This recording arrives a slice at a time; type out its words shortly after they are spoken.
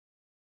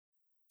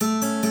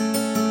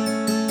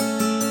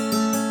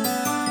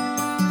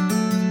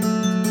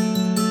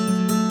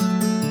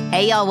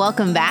Hey, y'all,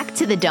 welcome back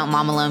to the Don't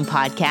Mom Alone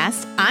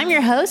podcast. I'm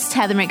your host,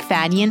 Heather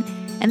McFadden,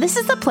 and this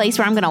is the place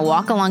where I'm going to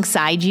walk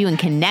alongside you and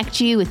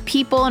connect you with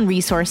people and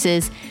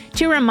resources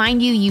to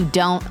remind you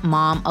don't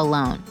mom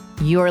alone.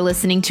 You're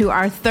listening to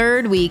our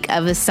third week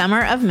of the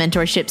Summer of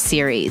Mentorship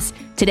series.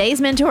 Today's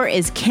mentor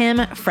is Kim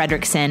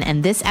Frederickson,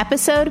 and this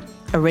episode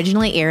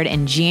originally aired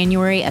in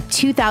January of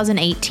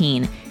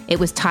 2018. It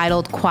was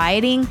titled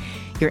Quieting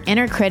Your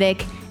Inner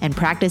Critic and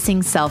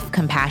Practicing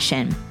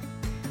Self-Compassion.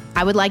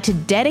 I would like to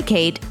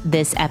dedicate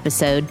this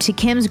episode to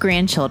Kim's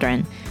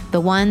grandchildren, the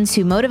ones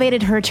who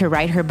motivated her to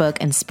write her book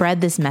and spread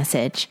this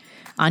message.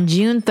 On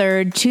June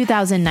 3rd,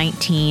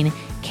 2019,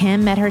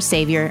 Kim met her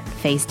savior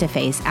face to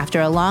face after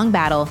a long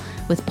battle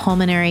with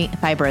pulmonary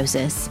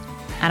fibrosis.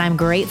 And I'm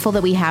grateful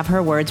that we have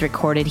her words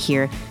recorded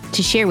here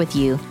to share with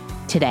you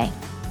today.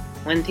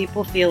 When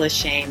people feel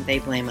ashamed, they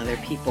blame other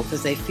people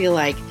because they feel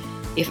like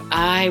if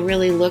I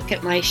really look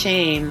at my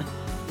shame,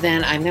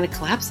 then I'm going to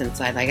collapse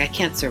inside. Like I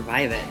can't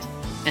survive it.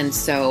 And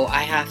so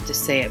I have to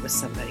say it was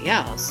somebody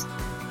else.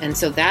 And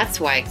so that's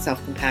why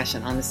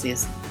self-compassion, honestly,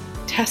 is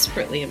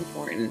desperately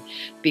important,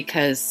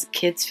 because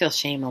kids feel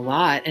shame a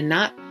lot, and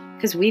not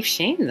because we've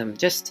shamed them,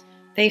 just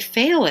they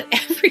fail at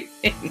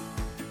everything.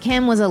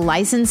 Kim was a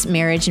licensed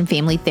marriage and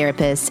family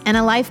therapist and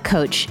a life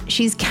coach.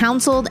 She's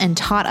counseled and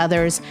taught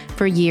others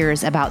for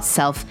years about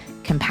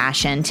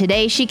self-compassion.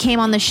 Today, she came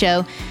on the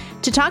show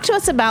to talk to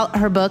us about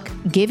her book,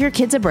 Give Your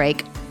Kids a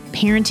Break,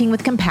 Parenting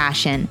with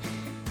Compassion.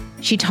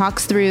 She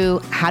talks through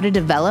how to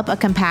develop a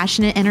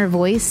compassionate inner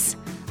voice,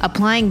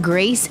 applying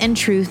grace and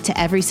truth to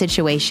every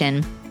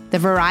situation, the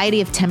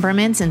variety of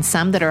temperaments and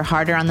some that are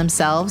harder on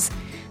themselves,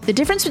 the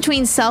difference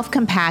between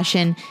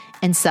self-compassion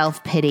and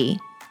self-pity.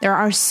 There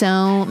are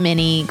so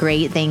many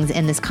great things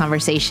in this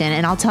conversation,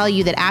 and I'll tell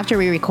you that after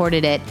we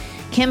recorded it,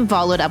 Kim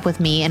followed up with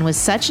me and was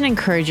such an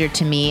encourager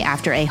to me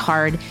after a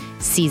hard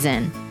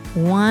season.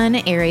 One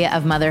area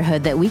of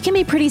motherhood that we can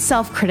be pretty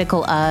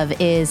self-critical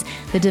of is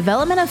the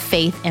development of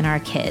faith in our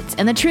kids.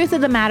 And the truth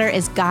of the matter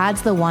is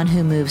God's the one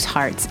who moves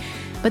hearts.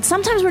 But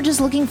sometimes we're just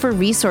looking for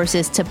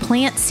resources to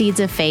plant seeds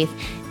of faith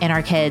in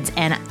our kids.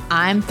 And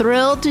I'm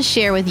thrilled to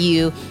share with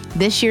you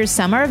this year's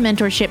Summer of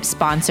Mentorship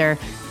sponsor,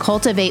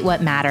 Cultivate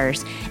What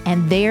Matters,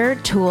 and their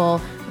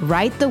tool,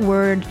 Write the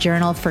Word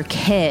Journal for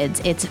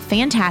Kids. It's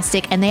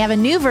fantastic. And they have a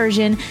new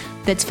version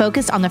that's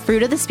focused on the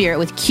fruit of the Spirit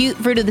with cute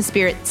fruit of the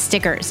Spirit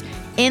stickers.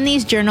 In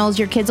these journals,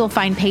 your kids will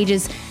find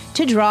pages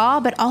to draw,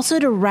 but also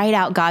to write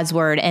out God's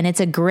Word. And it's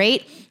a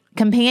great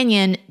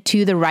companion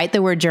to the Write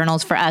the Word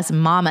journals for us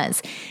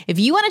mamas. If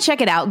you want to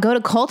check it out, go to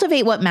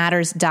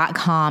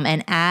cultivatewhatmatters.com.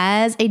 And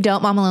as a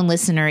Don't Mom Alone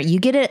listener, you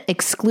get an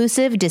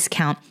exclusive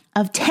discount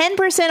of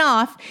 10%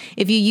 off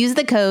if you use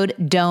the code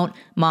Don't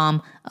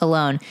Mom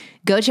Alone.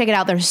 Go check it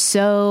out. They're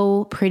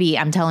so pretty.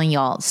 I'm telling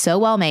y'all, so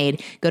well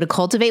made. Go to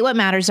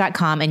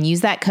cultivatewhatmatters.com and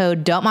use that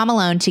code Don't Mom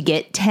Alone to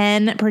get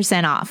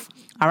 10% off.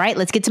 All right,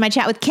 let's get to my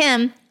chat with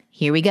Kim.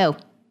 Here we go.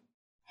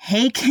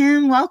 Hey,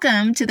 Kim,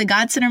 welcome to the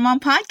God Center Mom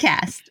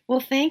podcast.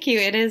 Well, thank you.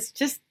 It is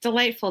just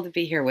delightful to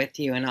be here with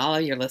you and all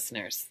of your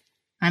listeners.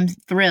 I'm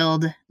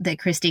thrilled that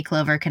Christy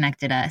Clover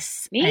connected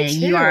us. Me too.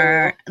 You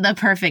are the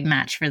perfect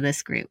match for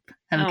this group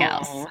of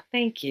gals.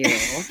 Thank you.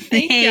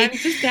 Thank you. I'm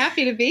just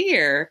happy to be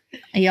here.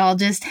 Y'all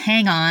just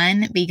hang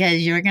on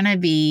because you're going to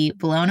be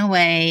blown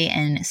away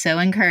and so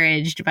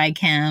encouraged by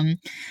Kim.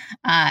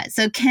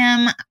 So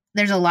Kim,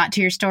 there's a lot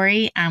to your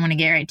story. I want to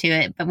get right to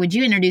it, but would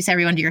you introduce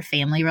everyone to your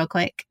family real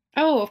quick?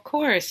 Oh, of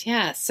course.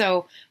 Yeah.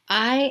 So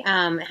I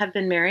have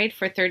been married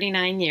for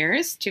 39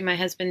 years to my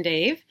husband,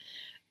 Dave,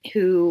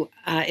 who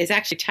is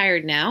actually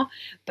retired now,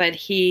 but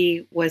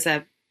he was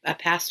a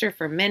pastor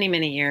for many,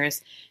 many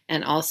years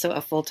and also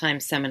a full-time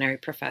seminary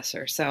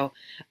professor. So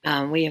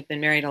we have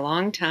been married a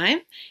long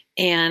time,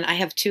 and I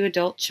have two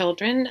adult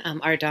children.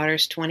 Our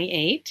daughter's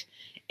 28.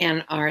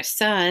 And our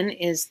son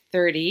is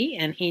 30,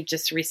 and he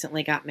just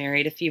recently got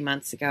married a few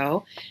months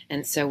ago.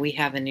 And so we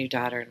have a new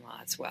daughter-in-law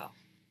as well.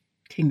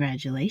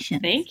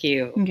 Congratulations. Thank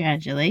you.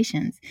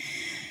 Congratulations.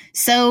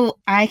 So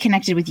I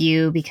connected with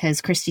you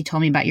because Christy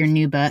told me about your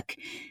new book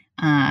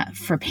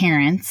for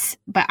parents.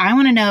 But I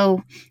want to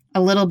know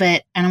a little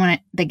bit, and I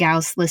want the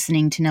gals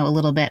listening to know a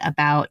little bit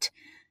about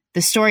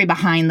the story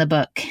behind the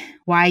book,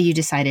 why you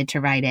decided to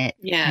write it,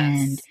 yes,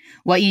 and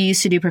what you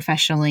used to do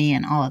professionally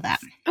and all of that.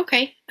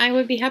 Okay, I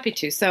would be happy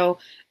to. So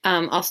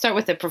I'll start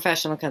with the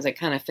professional because it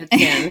kind of fits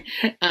in.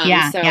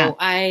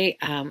 I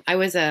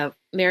was a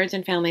marriage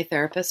and family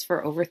therapist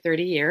for over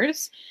 30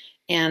 years,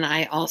 and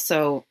I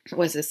also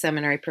was a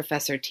seminary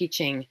professor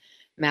teaching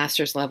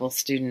master's level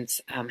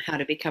students how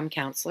to become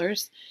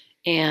counselors.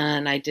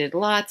 And I did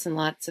lots and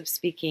lots of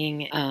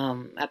speaking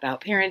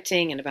about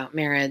parenting and about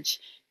marriage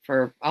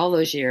for all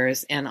those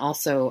years, and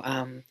also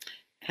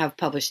have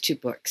published 2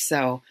 books.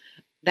 So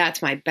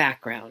that's my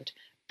background.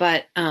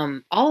 But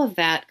all of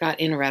that got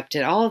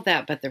interrupted. All of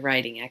that but the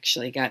writing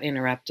actually got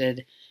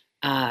interrupted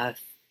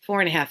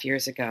 4.5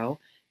 years ago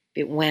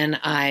when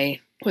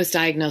I was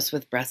diagnosed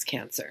with breast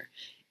cancer.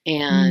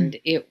 And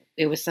it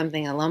was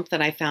something, a lump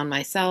that I found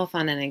myself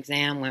on an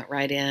exam, went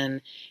right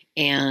in,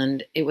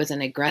 and it was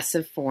an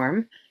aggressive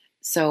form.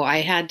 So I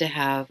had to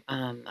have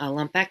a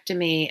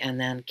lumpectomy and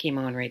then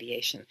chemo and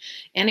radiation.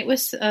 And it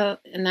was a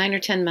 9 or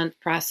 10 month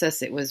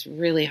process. It was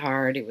really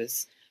hard. It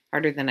was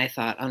harder than I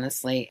thought,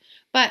 honestly.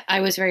 But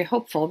I was very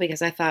hopeful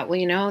because I thought,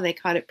 well, they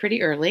caught it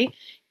pretty early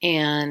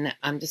and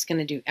I'm just going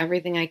to do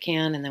everything I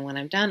can. And then when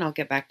I'm done, I'll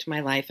get back to my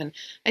life. And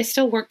I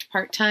still worked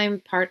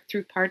part-time,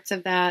 through parts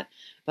of that,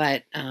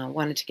 but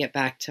wanted to get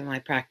back to my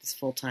practice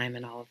full-time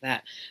and all of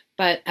that.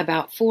 But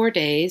about 4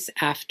 days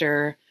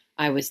after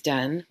I was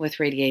done with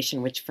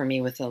radiation, which for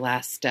me was the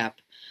last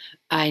step,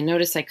 I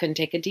noticed I couldn't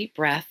take a deep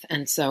breath.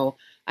 And so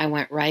I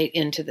went right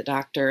into the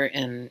doctor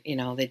and,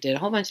 they did a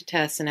whole bunch of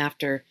tests. And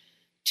after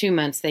 2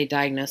 months, they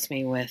diagnosed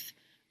me with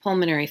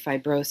pulmonary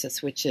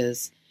fibrosis, which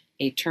is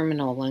a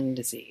terminal lung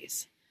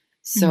disease.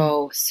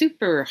 So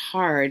super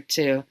hard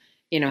to,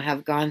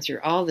 have gone through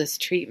all this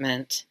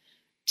treatment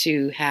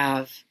to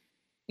have,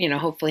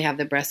 hopefully have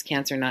the breast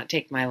cancer not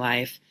take my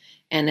life.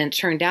 And it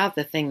turned out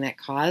the thing that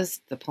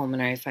caused the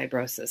pulmonary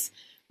fibrosis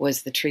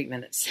was the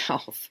treatment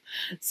itself.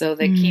 So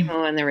the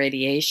chemo and the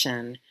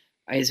radiation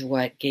is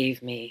what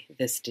gave me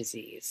this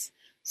disease.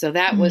 So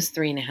that was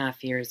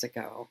 3.5 years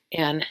ago.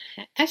 And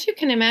as you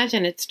can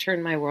imagine, it's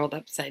turned my world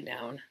upside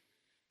down.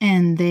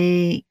 And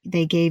they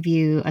gave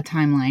you a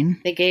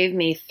timeline. They gave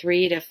me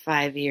 3 to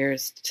 5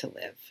 years to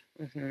live.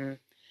 Mm-hmm.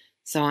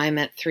 So I'm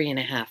at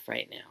 3.5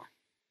 right now.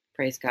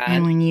 Praise God.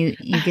 And when you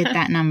get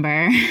that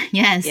number,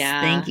 yes,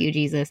 Thank you,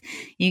 Jesus.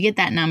 You get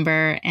that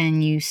number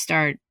and you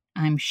start,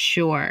 I'm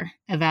sure,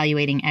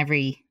 evaluating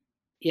every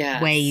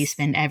way you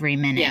spend every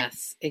minute.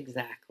 Yes,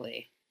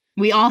 exactly.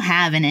 We all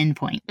have an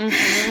endpoint.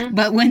 Mm-hmm.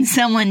 But when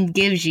someone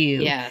gives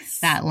you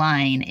that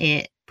line,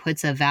 it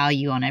puts a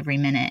value on every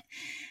minute.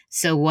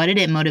 So what did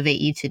it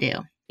motivate you to do?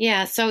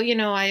 Yeah, so,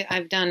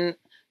 I've done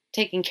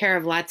taking care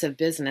of lots of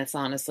business,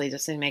 honestly,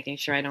 just in making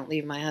sure I don't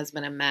leave my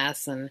husband a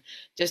mess and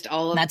just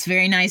all of That's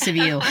very nice of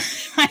you.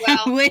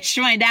 I wish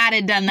my dad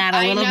had done that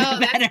a little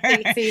bit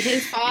better. See,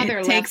 his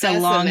father takes a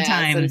long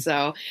time. And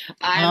so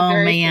I'm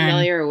very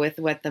familiar with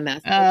what the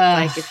mess looks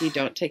like if you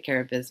don't take care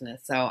of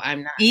business. So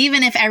I'm not.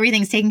 Even if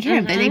everything's taken care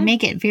of, they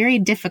make it very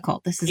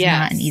difficult. This is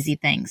not an easy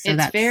thing. So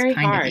that's very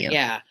kind hard. Of you.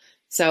 Yeah.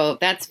 So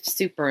that's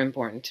super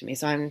important to me.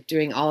 So I'm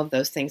doing all of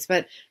those things.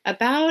 But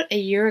about a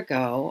year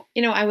ago,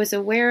 I was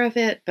aware of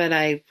it, but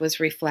I was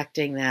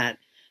reflecting that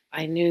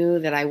I knew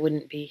that I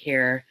wouldn't be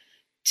here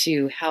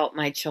to help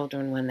my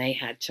children when they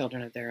had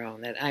children of their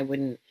own, that I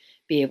wouldn't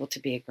be able to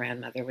be a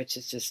grandmother, which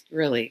is just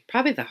really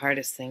probably the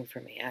hardest thing for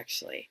me,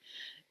 actually.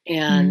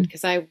 And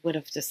because I would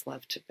have just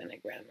loved to have been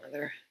a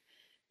grandmother.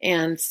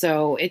 And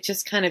so it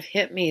just kind of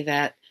hit me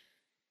that,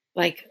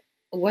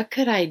 what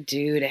could I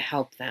do to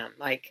help them?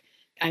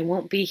 I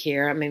won't be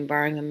here. I mean,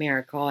 barring a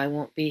miracle, I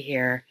won't be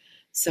here.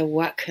 So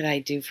what could I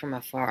do from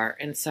afar?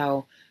 And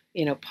so,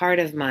 part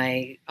of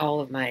all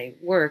of my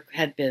work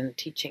had been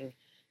teaching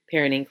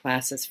parenting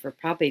classes for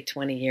probably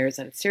 20 years.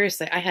 And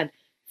seriously, I had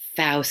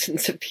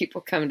thousands of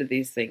people come to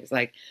these things.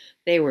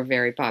 They were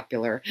very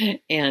popular.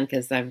 And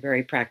because I'm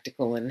very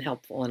practical and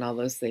helpful and all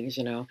those things,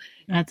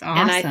 That's awesome.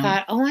 And I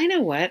thought, I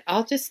know what?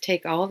 I'll just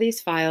take all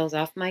these files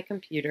off my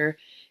computer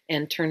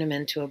and turn them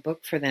into a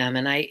book for them.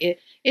 And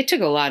it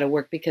took a lot of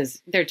work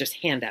because they're just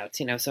handouts,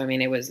 So, I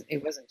mean, it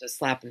wasn't just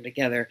slap them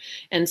together.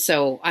 And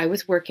so I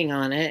was working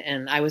on it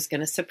and I was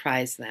going to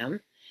surprise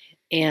them.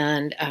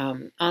 And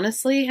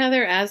honestly,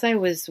 Heather, as I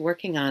was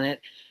working on it,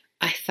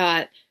 I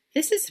thought,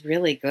 this is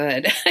really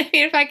good. I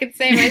mean, if I could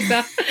say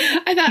myself,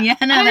 I thought,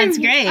 that's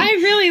great. I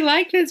really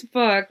like this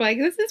book.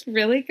 This is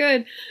really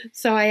good.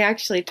 So I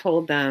actually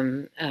told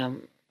them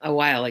a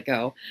while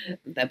ago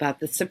about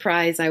the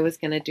surprise I was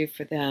going to do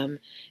for them.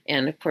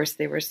 And of course,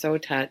 they were so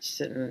touched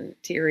and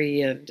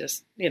teary and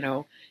just,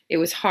 it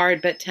was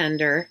hard but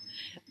tender.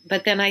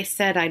 But then I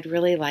said I'd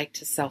really like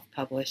to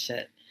self-publish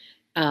it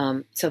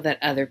so that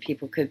other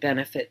people could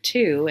benefit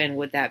too. And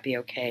would that be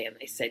okay? And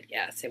they said,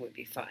 yes, it would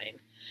be fine.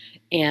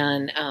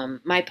 And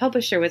my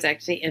publisher was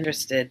actually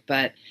interested,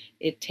 but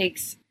it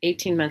takes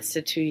 18 months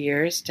to 2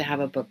 years to have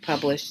a book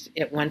published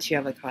once you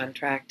have a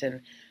contract.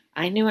 And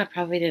I knew I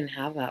probably didn't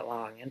have that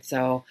long. And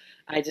so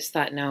I just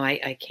thought, no,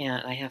 I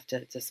can't. I have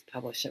to just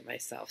publish it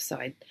myself. So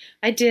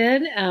I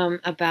did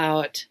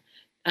about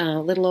a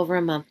little over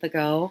a month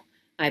ago.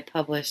 I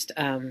published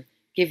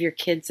Give Your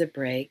Kids a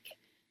Break,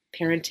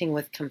 Parenting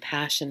with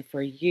Compassion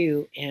for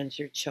You and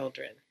Your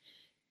Children.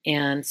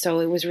 And so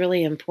it was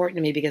really important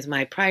to me because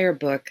my prior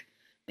book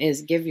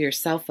is Give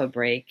Yourself a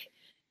Break,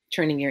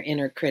 Turning Your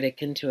Inner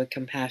Critic into a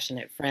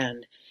Compassionate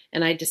Friend.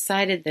 And I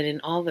decided that in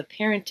all the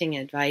parenting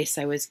advice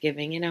I was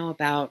giving,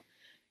 about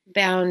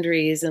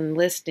boundaries and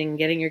listening,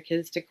 getting your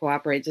kids to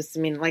cooperate,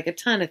 a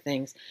ton of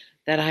things,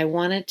 that I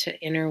wanted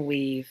to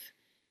interweave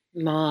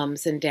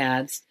moms and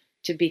dads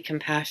to be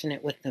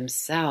compassionate with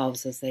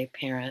themselves as they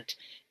parent,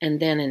 and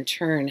then in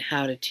turn,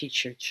 how to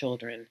teach your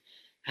children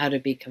how to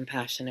be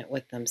compassionate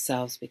with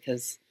themselves,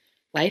 because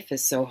life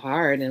is so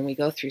hard and we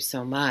go through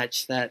so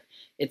much that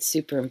it's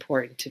super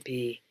important to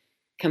be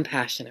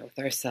compassionate with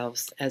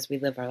ourselves as we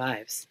live our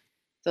lives.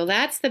 So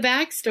that's the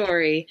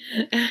backstory.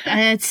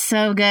 It's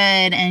so good.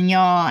 And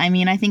y'all, I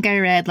mean, I think I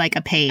read like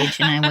a page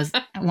and I was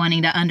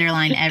wanting to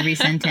underline every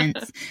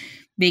sentence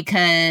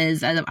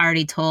because I've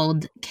already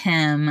told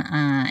Kim,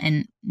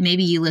 and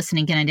maybe you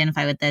listening can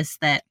identify with this,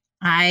 that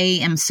I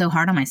am so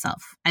hard on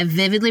myself. I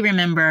vividly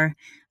remember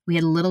we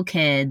had little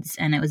kids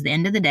and it was the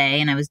end of the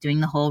day and I was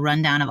doing the whole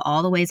rundown of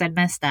all the ways I'd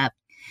messed up.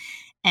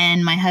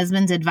 And my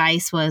husband's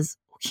advice was,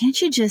 can't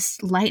you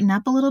just lighten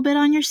up a little bit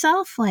on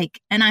yourself?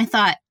 Like, and I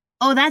thought,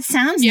 oh, that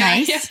sounds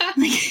nice. Yeah.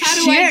 Like, how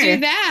do I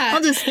do that?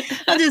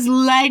 I'll just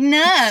lighten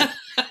up.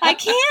 I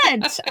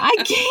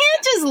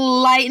can't just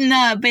lighten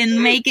up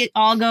and make it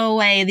all go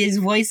away. These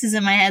voices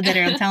in my head that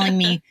are telling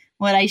me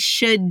what I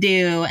should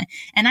do.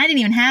 And I didn't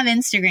even have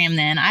Instagram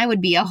then. I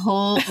would be a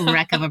whole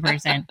wreck of a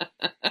person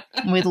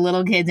with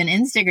little kids and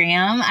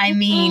Instagram. I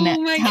mean,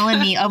 telling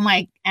me, oh,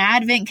 my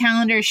advent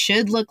calendar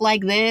should look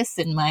like this.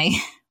 And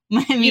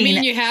you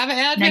mean you have an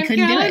advent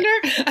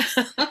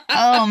calendar?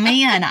 Oh,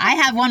 man. I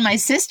have one my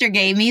sister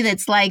gave me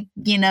that's like,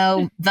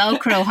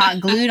 Velcro hot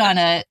glued on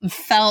a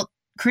felt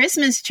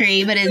Christmas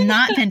tree, but is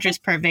not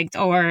Pinterest perfect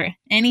or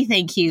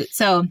anything cute.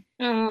 So,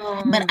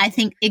 but I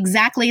think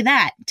exactly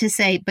that, to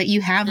say, but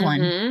you have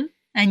one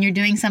and you're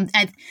doing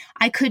something.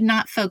 I could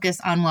not focus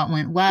on what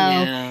went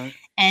well. Yeah.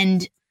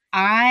 And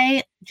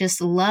I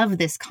just love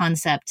this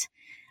concept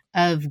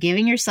of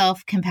giving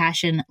yourself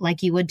compassion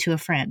like you would to a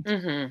friend.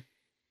 Mm-hmm.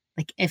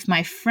 Like if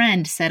my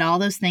friend said all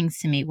those things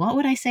to me, what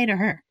would I say to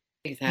her?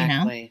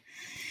 Exactly.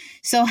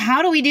 So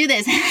how do we do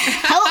this?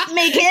 Help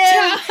me,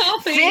 Kim.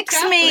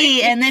 Fix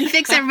me. And then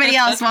fix everybody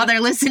else while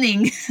they're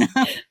listening.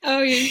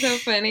 Oh, you're so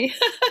funny.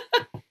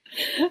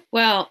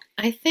 Well,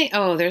 I think,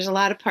 there's a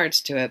lot of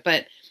parts to it.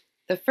 But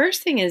the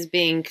first thing is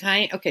being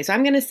kind. Okay, so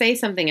I'm going to say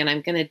something and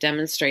I'm going to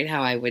demonstrate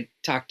how I would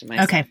talk to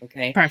myself.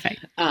 Okay.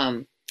 Perfect.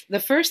 The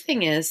first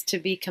thing is to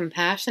be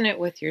compassionate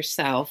with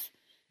yourself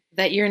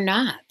that you're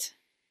not.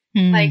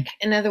 Like,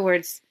 in other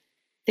words,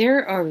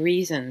 there are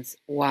reasons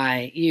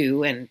why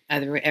you and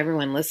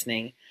everyone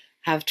listening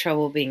have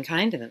trouble being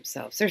kind to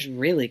themselves. There's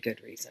really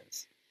good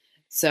reasons.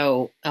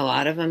 So a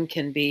lot of them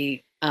can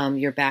be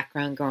your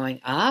background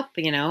growing up.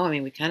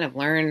 We kind of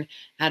learn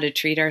how to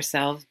treat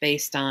ourselves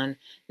based on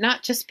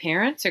not just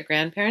parents or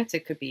grandparents.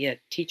 It could be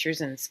teachers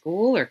in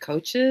school or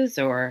coaches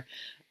or,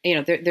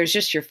 there's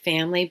just your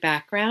family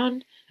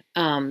background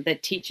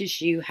that teaches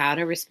you how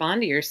to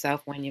respond to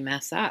yourself when you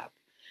mess up.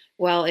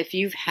 Well, if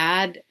you've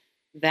had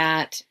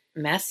that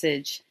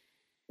message,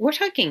 we're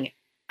talking,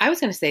 I was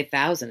going to say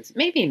thousands,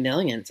 maybe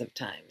millions of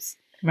times.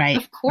 Right.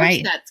 Of course,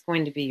 that's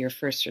going to be your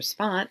first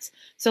response.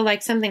 So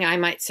like something I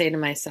might say to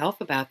myself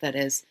about that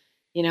is,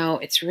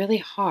 it's really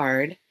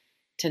hard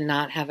to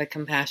not have a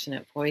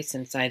compassionate voice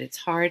inside. It's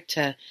hard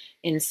to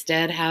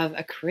instead have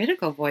a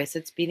critical voice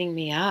that's beating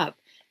me up.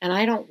 And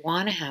I don't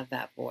want to have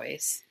that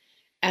voice.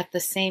 At the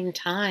same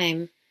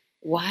time,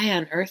 why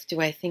on earth do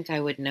I think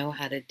I would know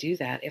how to do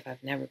that if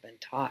I've never been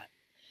taught?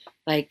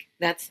 Like,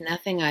 that's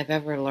nothing I've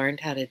ever learned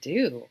how to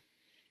do.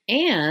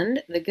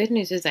 And the good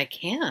news is I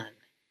can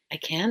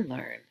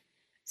learn.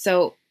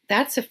 So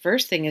that's the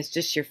first thing, is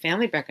just your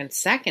family background.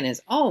 Second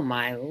is, oh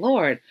my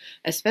Lord,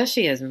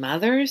 especially as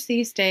mothers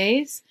these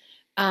days,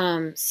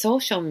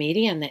 social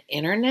media and the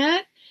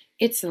internet,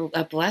 it's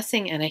a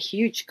blessing and a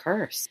huge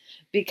curse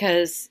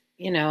because,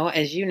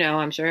 as you know,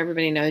 I'm sure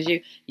everybody knows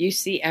you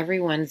see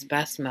everyone's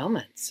best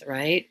moments,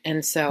 right?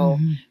 And so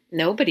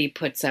nobody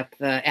puts up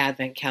the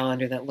advent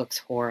calendar that looks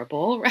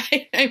horrible,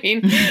 right? I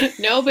mean,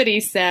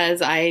 nobody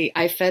says,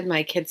 I fed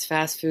my kids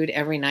fast food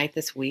every night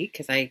this week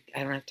because I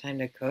don't have time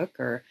to cook,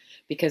 or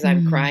because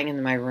I'm crying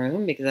in my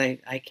room because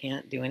I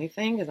can't do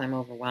anything because I'm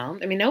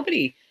overwhelmed. I mean,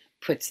 nobody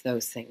puts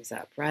those things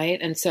up, right?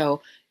 And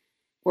so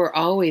we're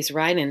always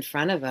right in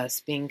front of us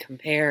being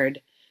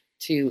compared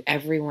to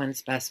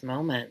everyone's best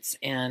moments,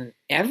 and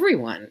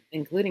everyone,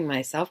 including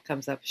myself,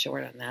 comes up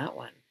short on that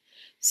one.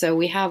 So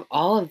we have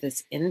all of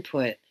this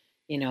input,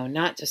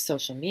 not just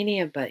social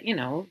media, but,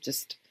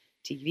 just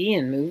TV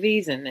and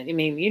movies. And I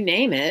mean, you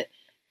name it,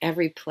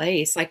 every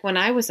place. Like when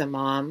I was a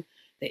mom,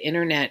 the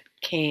internet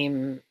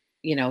came,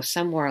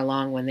 somewhere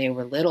along when they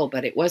were little,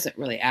 but it wasn't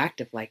really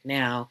active like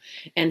now.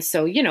 And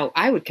so,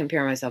 I would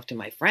compare myself to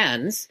my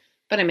friends,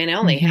 but I mean, I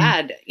only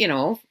had,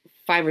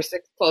 5 or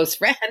 6 close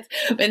friends,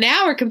 but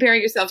now we're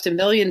comparing yourself to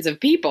millions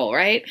of people,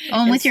 right?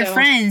 Oh, and with your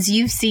friends,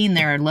 you've seen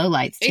their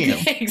lowlights too.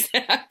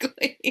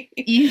 Exactly.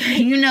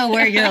 You know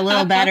where you're a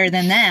little better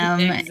than them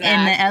in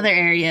the other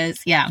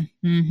areas. Yeah.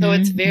 So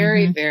it's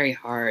very, very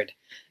hard.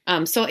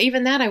 So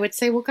even that, I would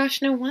say, well,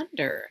 gosh, no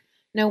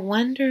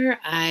wonder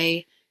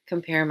I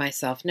compare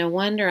myself. No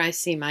wonder I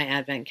see my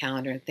advent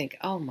calendar and think,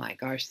 oh my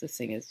gosh, this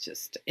thing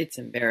is it's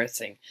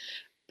embarrassing,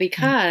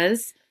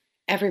 because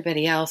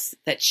everybody else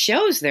that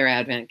shows their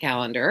advent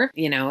calendar,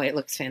 it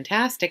looks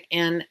fantastic.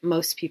 And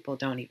most people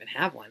don't even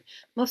have one.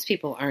 Most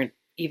people aren't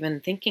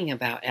even thinking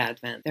about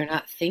Advent. They're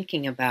not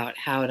thinking about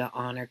how to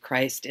honor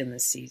Christ in the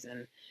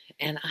season.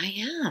 And I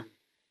am.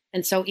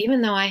 And so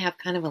even though I have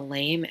kind of a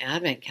lame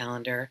Advent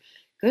calendar,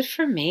 good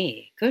for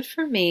me. Good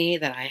for me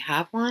that I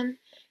have one.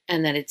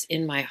 and that it's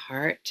in my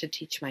heart to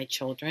teach my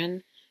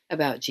children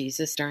about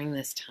Jesus during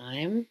this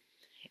time.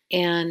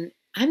 And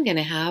I'm going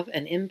to have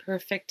an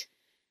imperfect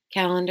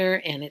calendar,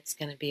 and it's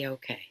going to be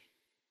okay.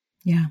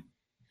 Yeah.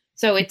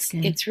 So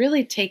it's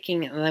really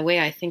taking, the way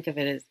I think of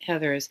it as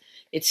Heather, is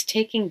it's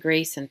taking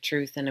grace and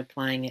truth and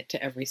applying it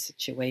to every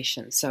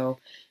situation. So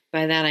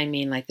by that I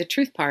mean, like, the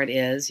truth part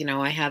is,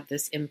 I have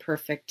this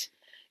imperfect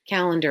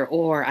calendar,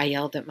 or I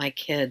yelled at my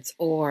kids,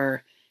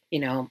 or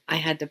I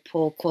had to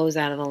pull clothes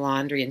out of the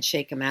laundry and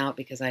shake them out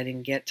because I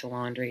didn't get to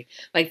laundry.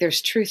 Like,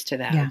 there's truth to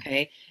that,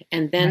 okay?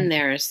 And then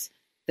there's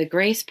the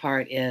grace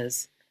part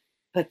is,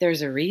 but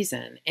there's a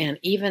reason. And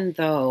even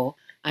though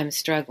I'm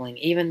struggling,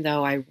 even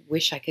though I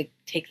wish I could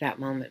take that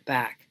moment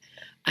back,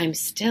 I'm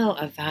still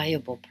a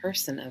valuable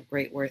person of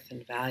great worth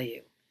and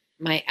value.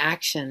 My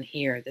action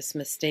here, this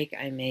mistake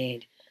I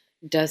made,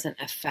 doesn't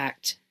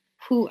affect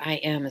who I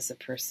am as a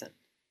person.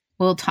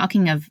 Well,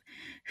 talking of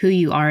who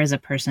you are as a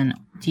person,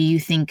 do you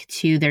think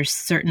too there's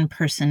certain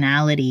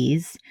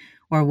personalities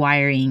or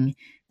wiring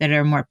that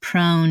are more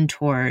prone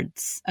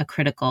towards a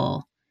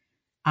critical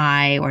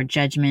eye or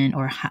judgment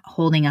or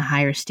holding a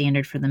higher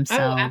standard for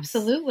themselves? Oh,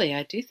 absolutely.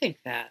 I do think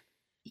that.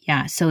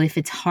 Yeah. So if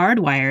it's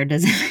hardwired,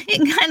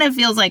 it kind of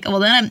feels like, well,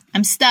 then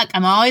I'm stuck.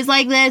 I'm always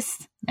like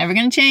this, never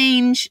going to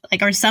change.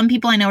 Like, or some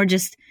people I know are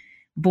just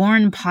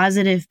born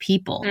positive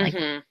people. Mm-hmm.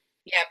 Like,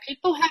 yeah,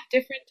 people have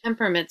different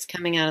temperaments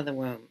coming out of the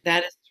womb.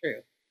 That is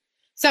true.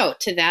 So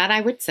to that, I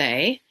would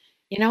say,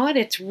 you know what?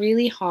 It's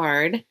really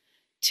hard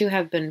to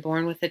have been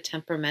born with a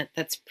temperament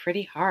that's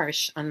pretty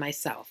harsh on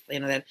myself,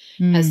 that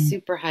has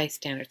super high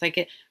standards.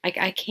 Like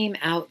I came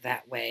out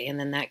that way, and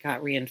then that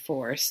got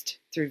reinforced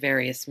through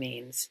various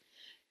means.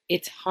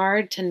 It's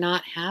hard to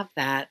not have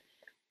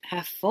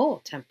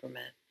full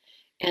temperament,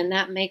 and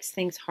that makes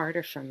things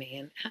harder for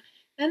me.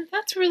 And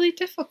that's really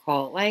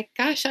difficult. Like,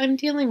 gosh, I'm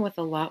dealing with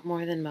a lot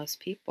more than most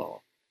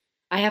people.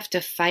 I have to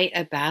fight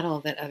a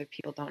battle that other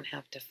people don't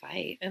have to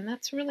fight, and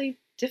that's really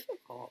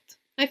difficult.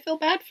 I feel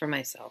bad for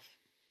myself.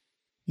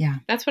 Yeah.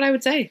 That's what I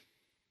would say.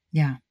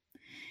 Yeah.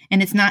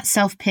 And it's not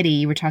self-pity.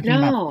 You were talking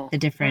about the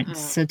difference.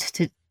 So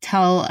to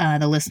tell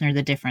the listener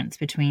the difference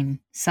between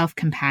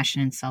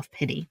self-compassion and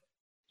self-pity.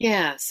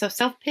 Yeah. So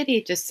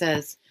self-pity just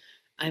says,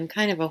 I'm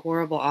kind of a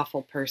horrible,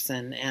 awful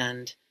person,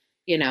 and,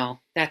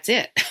 that's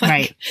it.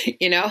 Right.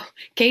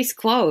 Case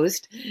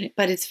closed.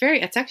 But it's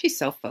actually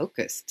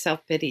self-focused.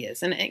 Self-pity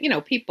is. And,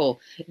 people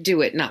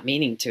do it not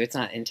meaning to. It's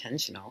not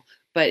intentional.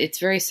 But it's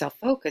very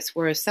self-focused,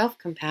 whereas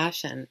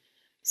self-compassion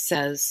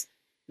says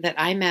that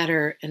I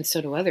matter and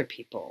so do other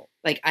people.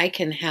 Like, I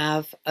can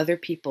have other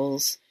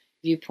people's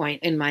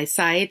viewpoint in my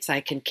sights.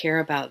 I can care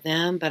about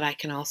them, but I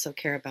can also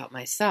care about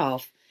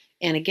myself.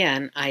 And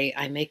again,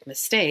 I make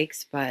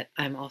mistakes, but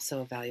I'm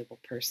also a valuable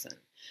person.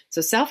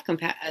 So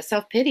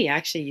self-pity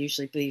actually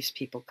usually leaves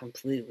people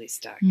completely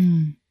stuck.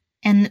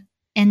 And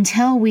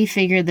until we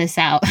figure this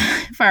out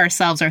for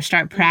ourselves or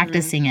start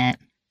practicing it,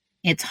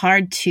 it's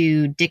hard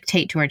to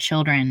dictate to our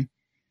children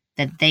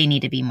that they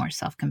need to be more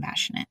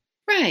self-compassionate.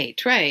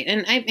 Right.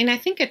 And I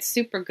think it's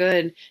super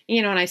good,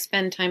 and I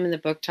spend time in the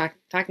book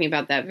talking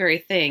about that very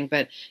thing.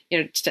 But,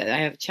 I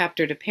have a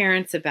chapter to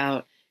parents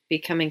about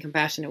becoming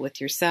compassionate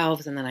with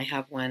yourselves. And then I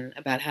have one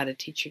about how to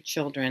teach your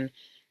children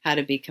how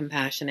to be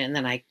compassionate. And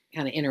then I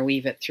kind of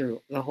interweave it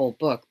through the whole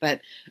book. But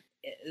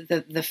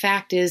the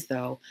fact is,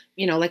 though,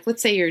 like,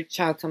 let's say your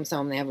child comes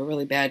home, they have a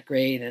really bad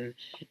grade,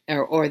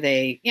 or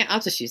they,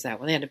 I'll just use that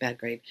one. They had a bad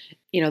grade.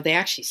 They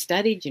actually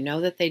studied,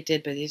 that they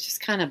did, but they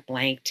just kind of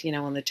blanked,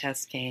 when the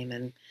test came,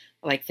 and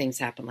like things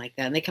happen like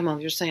that. And they come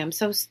home, just saying, I'm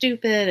so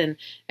stupid,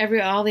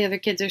 and all the other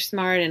kids are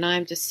smart, and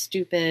I'm just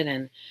stupid.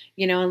 And,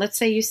 and let's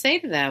say you say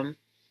to them,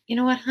 you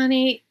know what,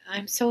 honey,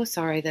 I'm so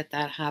sorry that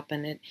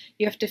happened. And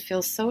you have to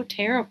feel so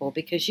terrible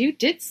because you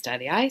did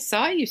study. I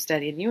saw you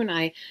study, and you and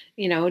I,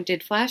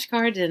 did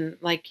flashcards, and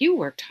like, you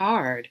worked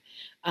hard.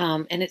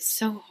 And it's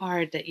so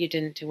hard that you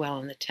didn't do well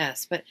on the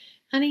test. But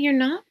honey,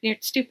 you're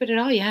stupid at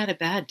all. You had a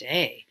bad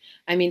day.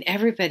 I mean,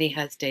 everybody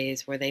has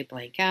days where they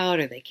blank out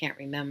or they can't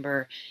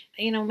remember.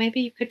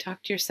 Maybe you could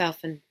talk to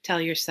yourself and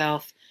tell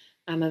yourself,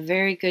 I'm a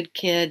very good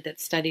kid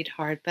that studied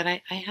hard, but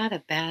I had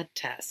a bad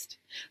test.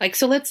 Like,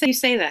 so let's say you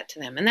say that to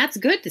them, and that's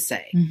good to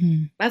say.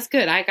 Mm-hmm. That's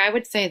good. I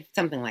would say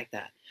something like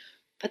that.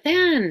 But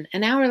then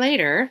an hour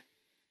later,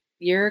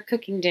 you're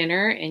cooking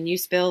dinner and you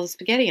spill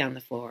spaghetti on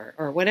the floor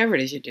or whatever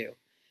it is you do,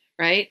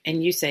 right?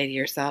 And you say to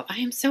yourself, I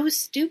am so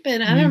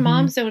stupid. Other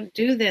moms don't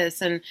do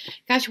this. And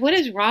gosh, what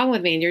is wrong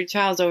with me? And your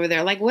child's over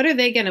there. Like, what are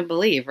they going to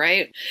believe,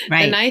 right?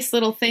 The nice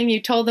little thing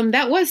you told them,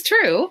 that was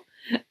true.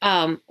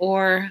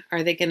 Or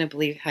are they going to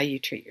believe how you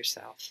treat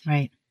yourself?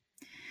 Right.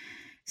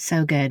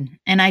 So good.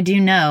 And I do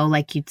know,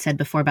 like you said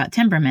before about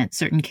temperament,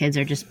 certain kids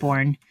are just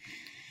born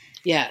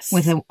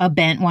with a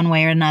bent one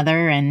way or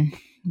another. And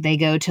they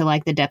go to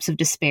like the depths of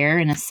despair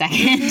in a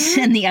second.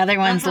 And the other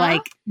one's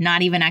like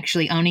not even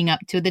actually owning up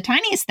to the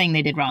tiniest thing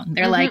they did wrong.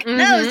 They're like,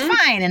 no, it's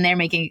fine. And they're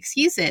making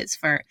excuses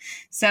for.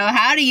 So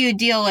how do you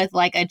deal with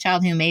like a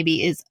child who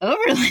maybe is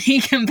overly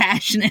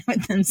compassionate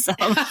with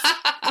themselves?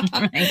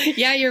 Right.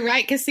 Yeah, you're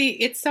right. Because see,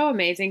 it's so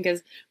amazing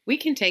because we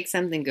can take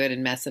something good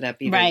and mess it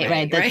up either way.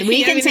 Right.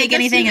 We can take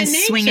anything and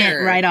swing it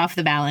right off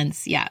the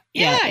balance. Yeah.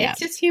 It's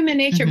just human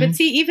nature. But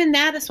see, even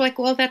that is like,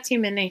 well, that's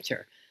human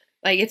nature.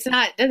 Like, it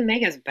doesn't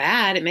make us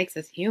bad. It makes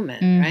us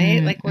human,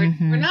 right? Like, we're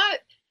not,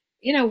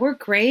 we're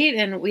great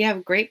and we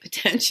have great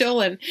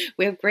potential and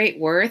we have great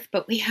worth,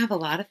 but we have a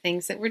lot of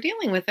things that we're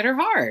dealing with that are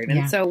hard.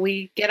 And so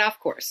we get off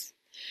course.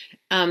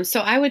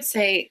 So I would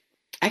say,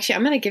 actually,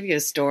 I'm going to give you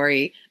a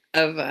story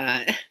of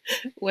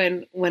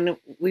when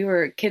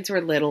kids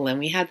were little and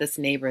we had this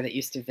neighbor that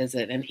used to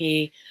visit and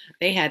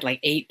they had like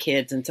 8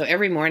 kids. And so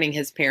every morning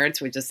his parents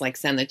would just like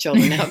send the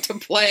children out to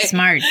play.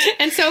 Smart.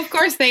 And so of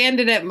course they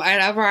ended up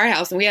right over our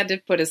house and we had to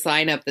put a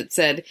sign up that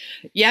said,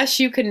 yes,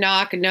 you can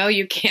knock. No,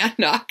 you can't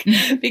knock,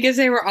 because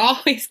they were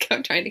always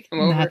trying to come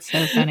over. That's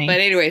so funny.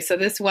 But anyway, so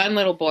this one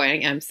little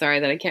boy, I'm sorry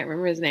that I can't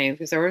remember his name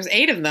because there was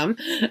 8 of them.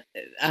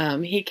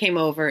 He came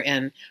over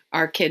and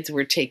our kids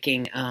were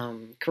taking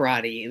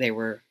karate. They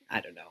were, I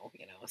don't know,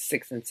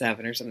 6 and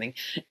 7 or something.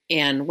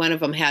 And one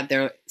of them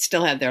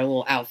still had their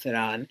little outfit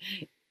on.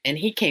 And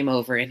he came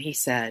over and he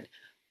said,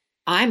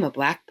 I'm a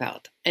black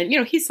belt. And,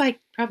 he's like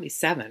probably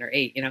 7 or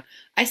 8,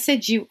 I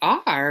said, you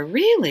are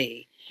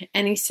really?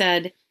 And he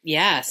said,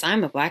 yes,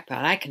 I'm a black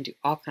belt. I can do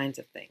all kinds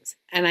of things.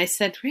 And I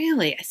said,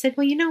 really? I said,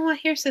 well, you know what?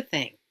 Here's the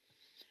thing.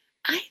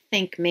 I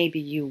think maybe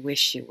you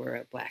wish you were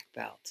a black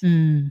belt.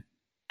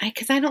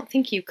 Because I don't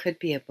think you could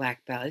be a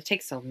black belt. It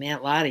takes a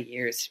lot of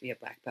years to be a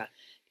black belt.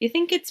 Do you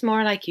think it's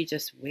more like you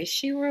just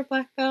wish you were a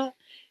black belt?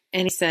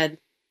 And he said,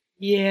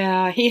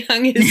 yeah. He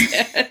hung his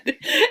head. And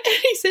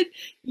he said,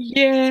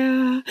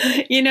 yeah.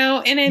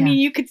 And I mean,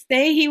 you could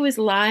say he was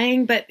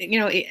lying, but,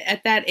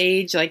 at that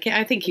age, like,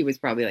 I think he was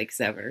probably like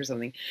 7 or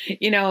something.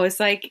 It's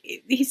like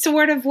he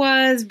sort of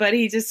was, but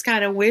he just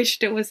kind of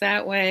wished it was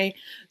that way.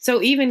 So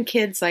even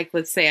kids, like,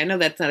 let's say, I know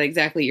that's not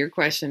exactly your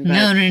question.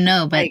 But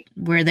no. But like,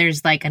 where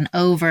there's like an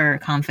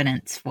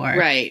overconfidence for.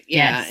 Right.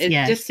 Yeah.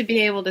 Yes. Just to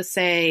be able to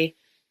say,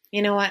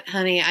 you know what,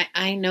 honey,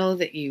 I know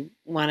that you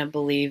want to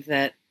believe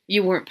that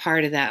you weren't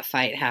part of that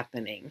fight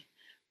happening,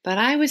 but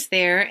I was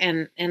there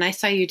and I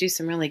saw you do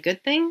some really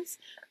good things,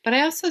 but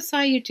I also saw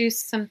you do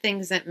some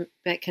things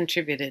that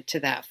contributed to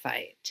that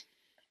fight.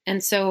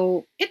 And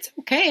so it's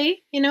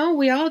okay.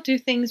 We all do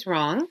things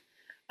wrong,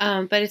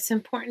 but it's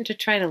important to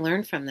try to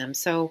learn from them.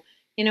 So,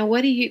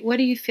 what do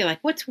you feel like?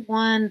 What's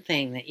one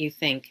thing that you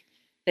think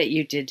that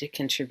you did to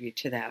contribute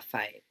to that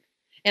fight?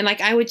 And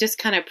like, I would just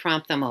kind of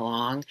prompt them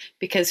along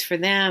because for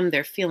them,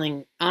 they're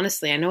feeling,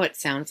 honestly, I know it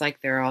sounds like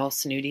they're all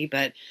snooty,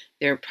 but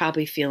they're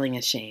probably feeling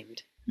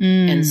ashamed.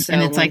 And so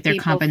it's like their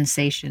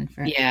compensation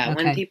for it. Yeah.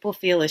 Okay. When people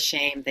feel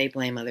ashamed, they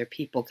blame other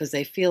people because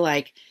they feel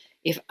like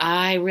if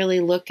I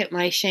really look at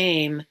my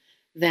shame,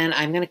 then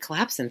I'm going to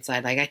collapse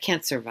inside. Like I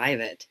can't survive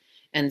it.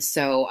 And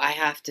so I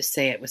have to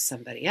say it with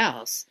somebody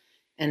else.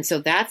 And so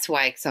that's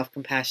why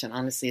self-compassion,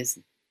 honestly, is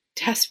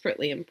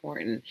desperately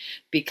important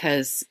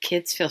because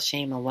kids feel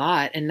shame a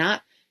lot and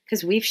not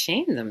because we've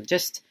shamed them,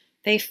 just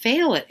they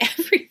fail at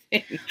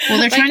everything. Well,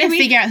 they're trying to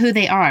figure out who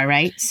they are,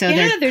 right? So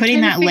they're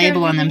putting that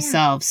label on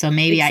themselves. So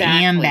maybe I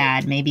am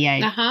bad. Maybe I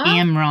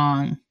am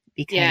wrong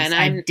because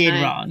I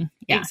did wrong.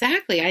 Yeah,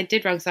 exactly. I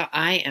did wrong. So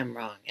I am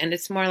wrong. And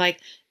it's more like,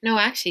 no,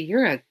 actually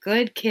you're a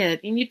good kid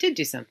and you did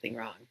do something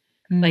wrong.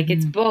 Like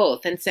it's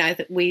both. And so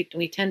we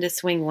tend to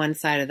swing one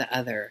side or the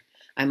other.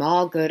 I'm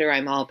all good or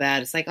I'm all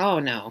bad. It's like, oh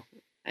no.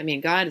 I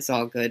mean, God is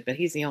all good, but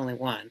he's the only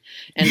one.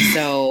 And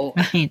so,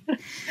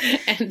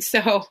 and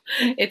so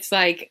it's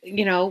like,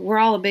 we're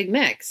all a big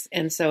mix.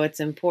 And so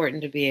it's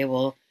important to be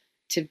able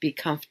to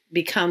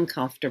become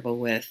comfortable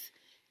with,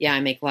 I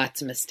make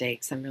lots of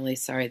mistakes. I'm really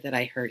sorry that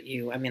I hurt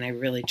you. I mean, I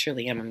really,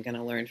 truly am. I'm going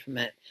to learn from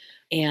it.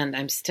 And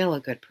I'm still a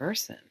good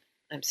person.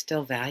 I'm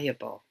still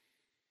valuable.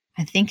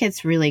 I think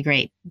it's really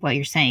great what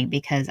you're saying,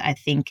 because I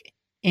think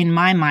in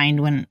my mind,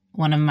 when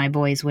one of my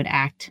boys would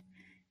act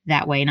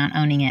that way, not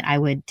owning it, I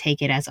would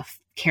take it as a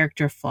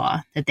character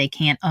flaw that they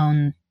can't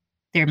own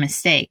their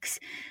mistakes.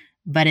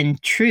 But in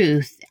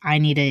truth, I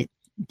need to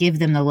give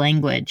them the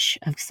language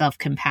of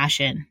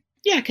self-compassion.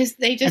 Yeah, because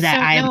they just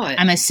don't know it.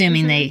 I'm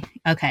assuming they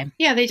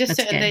just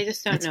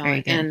don't know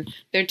it, and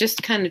they're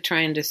just kind of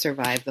trying to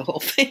survive the whole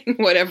thing,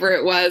 whatever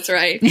it was,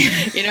 right?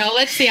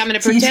 Let's see. I'm going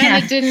to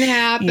pretend it didn't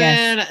happen.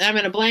 Yes. I'm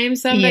going to blame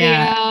somebody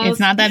else. It's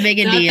not that big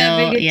a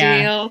deal.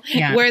 Deal.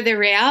 Where the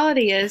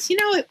reality is,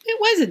 it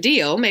was a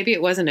deal. Maybe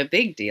it wasn't a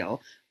big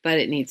deal, but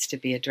it needs to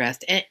be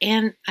addressed.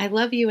 And I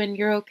love you, and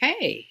you're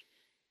okay.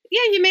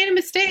 Yeah, you made a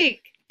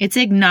mistake. It's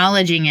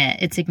acknowledging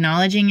it. It's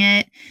acknowledging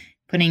it,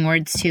 putting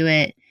words to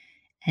it,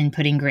 and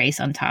putting grace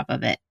on top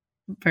of it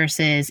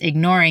versus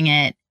ignoring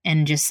it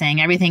and just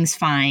saying everything's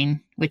fine,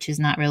 which is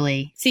not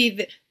really.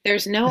 See,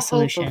 there's no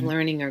hope of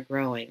learning or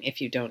growing if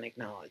you don't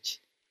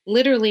acknowledge.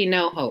 Literally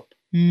no hope.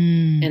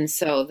 And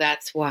so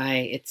that's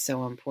why it's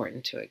so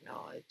important to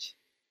acknowledge.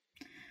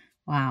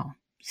 Wow.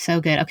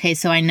 So good. Okay.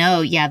 So I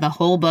know, the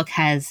whole book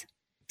has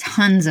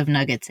tons of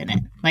nuggets in it.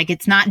 Like,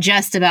 it's not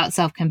just about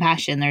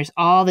self-compassion. There's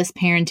all this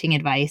parenting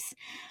advice.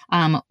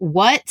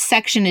 What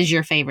section is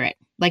your favorite?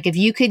 Like, if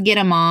you could get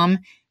a mom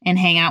and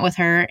hang out with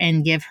her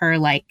and give her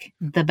like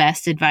the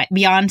best advice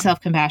beyond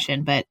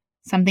self-compassion, but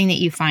something that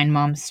you find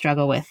moms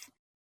struggle with.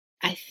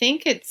 I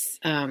think it's,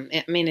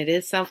 it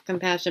is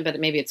self-compassion, but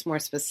maybe it's more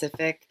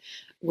specific,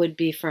 would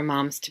be for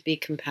moms to be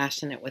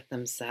compassionate with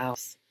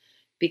themselves,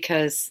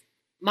 because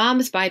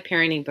moms buy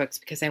parenting books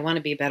because they want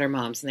to be better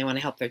moms and they want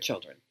to help their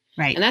children.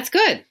 Right. And that's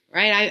good,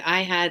 right?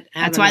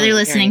 That's why they're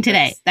listening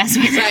today. That's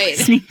why they're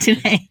listening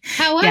today.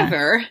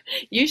 However,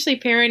 usually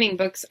parenting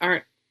books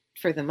aren't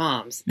for the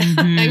moms.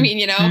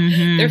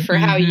 They're for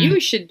how you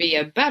should be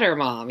a better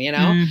mom,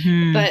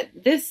 But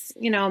this,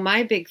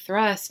 my big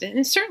thrust,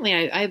 and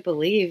certainly I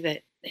believe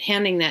that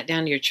handing that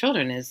down to your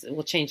children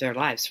will change their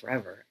lives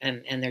forever,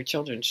 and their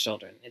children's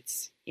children.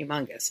 It's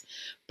humongous.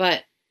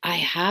 But I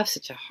have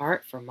such a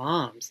heart for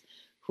moms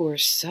who are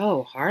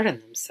so hard on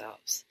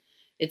themselves.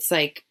 It's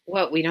like,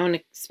 we don't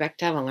expect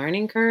to have a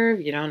learning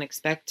curve. You don't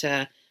expect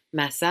to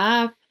mess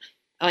up.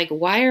 Like,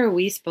 why are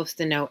we supposed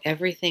to know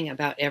everything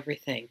about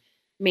everything?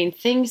 I mean,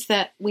 things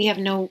that we have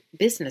no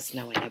business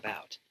knowing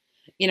about,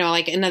 we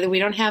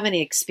don't have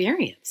any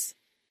experience.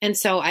 And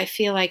so I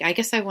feel like, I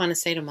guess I want to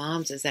say to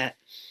moms is that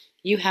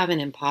you have an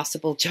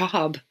impossible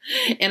job.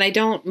 And I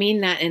don't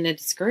mean that in a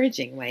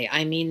discouraging way.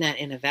 I mean that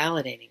in a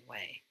validating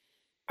way.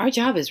 Our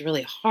job is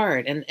really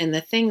hard. And the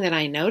thing that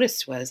I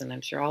noticed was, and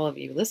I'm sure all of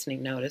you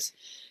listening notice,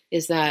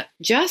 is that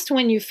just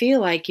when you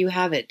feel like you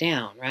have it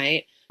down,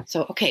 right?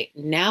 So, okay,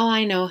 now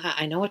I know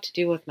what to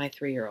do with my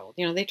 3-year-old.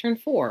 They turn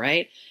 4,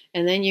 right?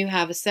 And then you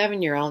have a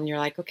 7-year-old and you're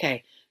like,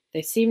 okay,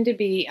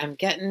 I'm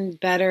getting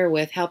better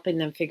with helping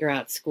them figure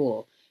out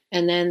school.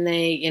 And then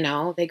they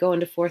go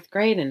into 4th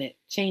grade and it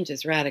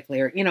changes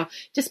radically, or,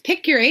 just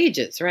pick your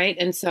ages, right?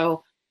 And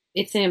so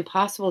it's an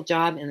impossible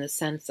job in the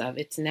sense of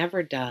it's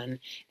never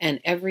done. And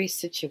every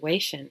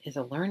situation is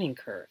a learning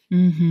curve.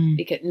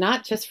 Because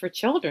not just for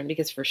children,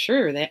 because for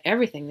sure that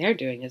everything they're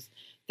doing is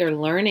they're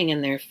learning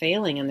and they're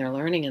failing and they're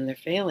learning and they're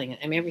failing.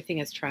 I mean, everything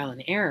is trial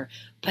and error,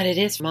 but it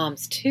is for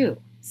moms too.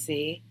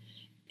 See?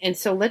 And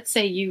so let's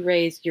say you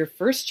raised your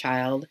first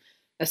child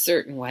a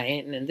certain way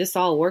and this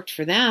all worked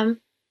for them.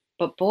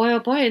 But boy, oh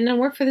boy, it didn't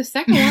work for the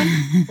second one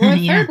or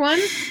a third one.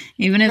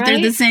 Even if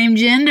they're the same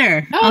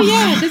gender. Oh,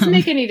 yeah. It doesn't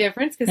make any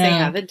difference because they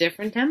have a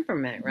different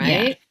temperament,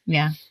 right?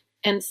 Yeah.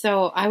 And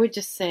so I would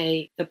just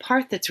say the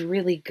part that's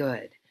really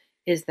good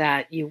is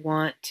that you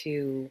want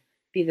to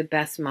be the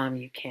best mom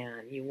you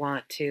can. You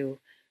want to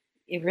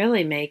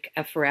really make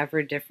a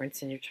forever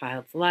difference in your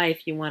child's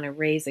life. You want to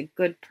raise a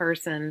good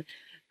person,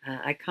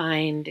 a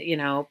kind,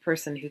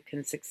 person who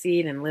can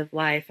succeed and live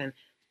life, and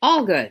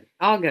all good,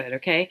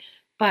 okay?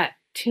 But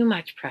too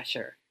much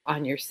pressure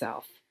on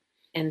yourself.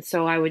 And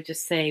so I would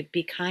just say,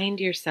 be kind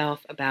to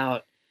yourself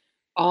about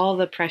all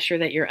the pressure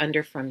that you're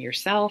under from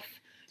yourself,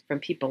 from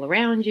people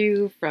around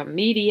you, from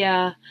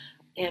media,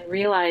 and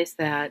realize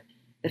that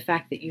the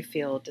fact that you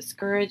feel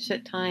discouraged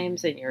at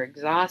times and you're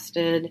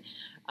exhausted,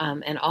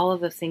 and all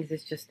of those things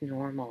is just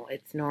normal.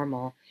 It's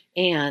normal.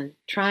 And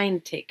trying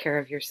to take care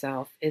of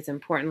yourself is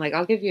important. Like,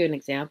 I'll give you an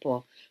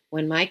example.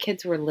 When my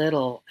kids were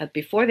little,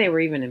 before they were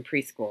even in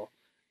preschool,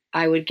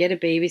 I would get a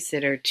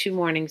babysitter 2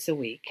 mornings a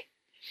week.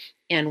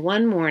 And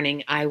one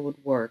morning I would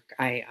work.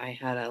 I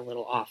had a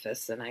little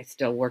office and I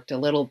still worked a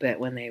little bit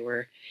when they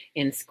were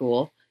in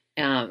school,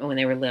 when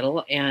they were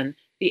little. And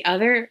the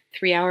other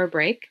 3-hour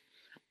break,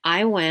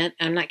 I'm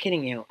not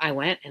kidding you, I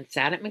went and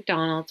sat at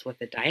McDonald's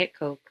with a Diet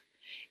Coke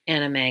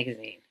and a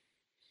magazine.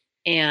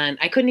 And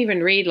I couldn't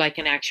even read like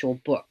an actual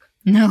book.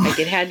 No. Like,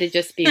 it had to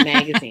just be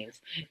magazines.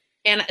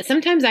 And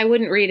sometimes I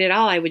wouldn't read at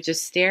all. I would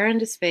just stare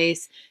into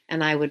space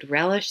and I would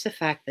relish the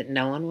fact that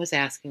no one was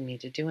asking me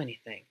to do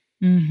anything.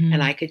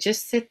 And I could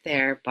just sit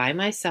there by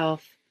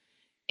myself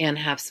and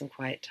have some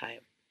quiet time.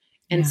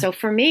 And so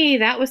for me,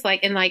 that was like,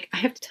 and like, I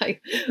have to tell you,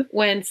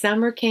 when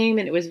summer came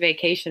and it was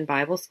vacation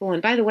Bible school,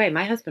 and by the way,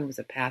 my husband was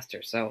a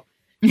pastor, so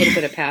a little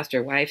bit of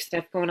pastor wife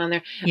stuff going on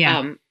there.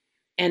 Yeah.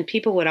 And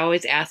people would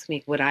always ask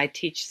me, would I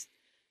teach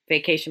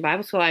vacation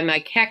Bible school? I'm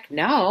like, heck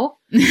no.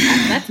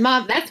 That's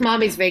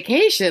mommy's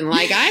vacation.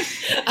 Like, I'm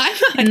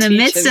not in the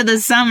midst of the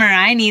summer.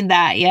 I need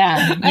that.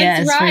 Yeah.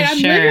 That's right. I'm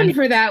living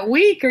for that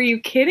week. Are you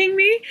kidding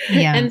me?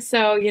 Yeah. And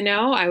so,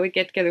 I would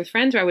get together with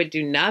friends, or I would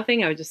do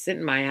nothing. I would just sit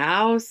in my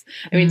house.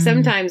 I mean,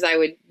 sometimes I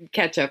would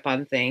catch up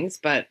on things,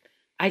 but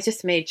I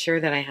just made sure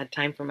that I had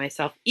time for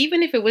myself,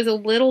 even if it was a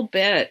little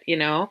bit,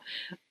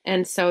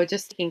 And so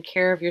just taking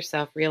care of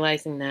yourself,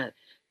 realizing that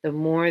the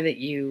more that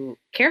you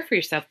care for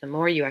yourself, the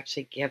more you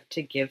actually give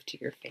to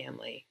your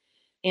family.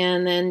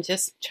 And then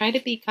just try to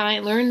be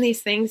kind, learn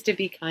these things to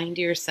be kind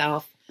to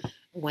yourself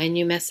when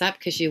you mess up,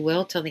 because you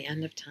will till the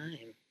end of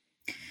time.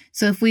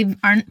 So if we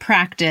aren't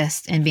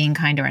practiced in being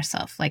kind to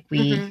ourselves, like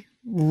we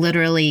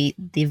literally,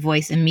 the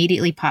voice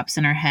immediately pops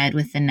in our head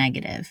with the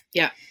negative.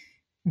 Yeah.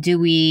 Do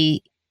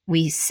we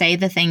we say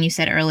the thing you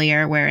said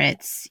earlier where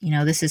it's,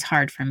 this is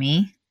hard for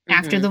me.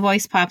 After Mm-hmm. the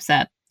voice pops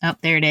up, oh,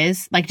 there it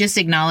is. Like just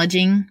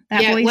acknowledging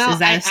that voice. Well, Is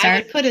that a start? I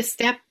would put a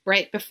step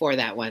right before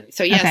that one.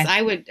 So yes,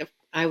 Okay.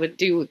 I would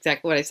do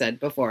exactly what I said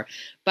before.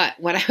 But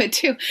what I would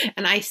do,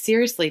 and I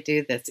seriously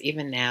do this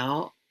even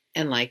now,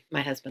 and like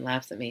my husband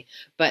laughs at me,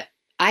 but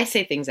I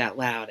say things out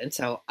loud. And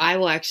so I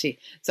will actually,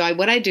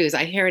 what I do is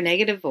I hear a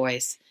negative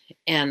voice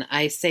and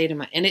I say to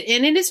and it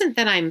isn't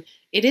that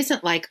it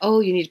isn't like, oh,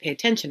 you need to pay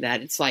attention to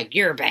that. It's like,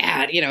 you're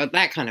bad,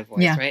 that kind of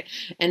voice, Yeah. right?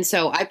 And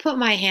so I put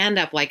my hand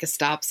up like a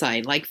stop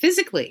sign, like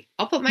physically.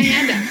 I'll put my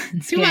hand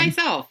up to good.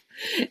 myself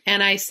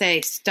and I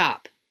say,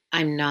 stop.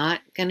 I'm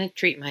not going to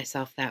treat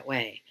myself that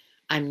way.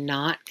 I'm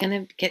not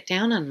going to get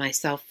down on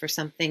myself for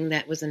something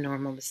that was a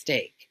normal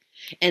mistake.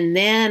 And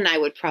then I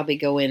would probably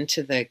go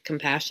into the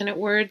compassionate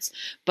words,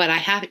 but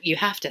you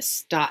have to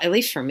stop, at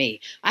least for me,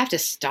 I have to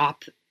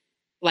stop.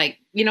 Like,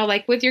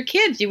 like with your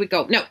kids, you would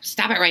go, no,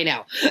 stop it right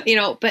now,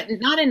 but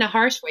not in a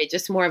harsh way,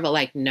 just more of a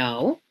like,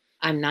 no,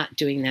 I'm not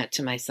doing that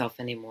to myself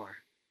anymore.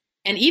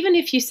 And even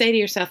if you say to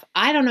yourself,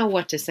 I don't know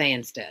what to say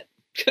instead,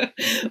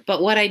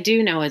 but what I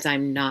do know is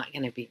I'm not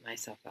going to beat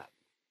myself up.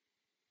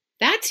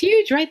 That's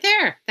huge right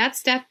there. That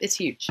step is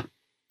huge.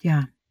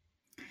 Yeah.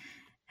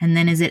 And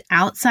then is it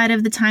outside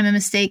of the time of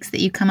mistakes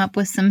that you come up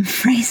with some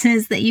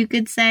phrases that you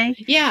could say?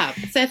 Yeah.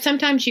 So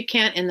sometimes you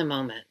can't in the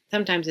moment.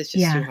 Sometimes it's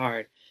just too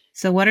hard.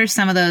 So what are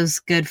some of those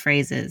good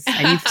phrases?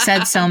 You've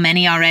said so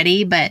many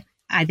already, but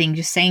I think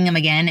just saying them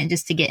again and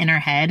just to get in our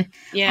head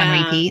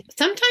on repeat.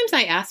 Sometimes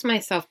I ask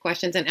myself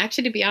questions. And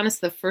actually, to be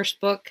honest, the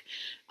first book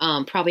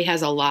probably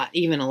has a lot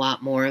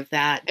more of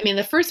that. I mean,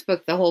 the first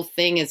book, the whole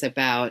thing is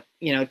about,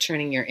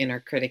 turning your inner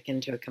critic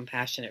into a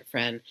compassionate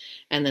friend.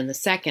 And then the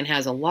second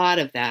has a lot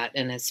of that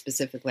and is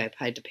specifically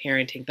applied to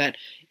parenting. But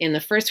in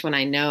the first one,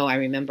 I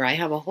remember I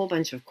have a whole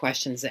bunch of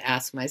questions to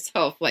ask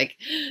myself, like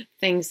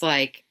things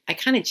like, I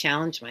kind of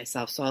challenge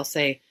myself. So I'll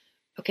say,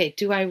 okay,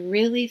 do I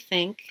really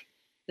think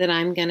that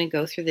I'm going to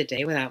go through the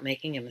day without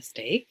making a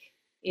mistake?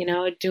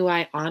 Do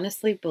I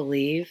honestly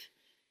believe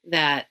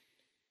that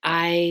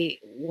I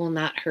will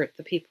not hurt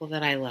the people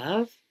that I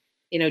love?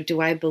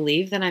 Do I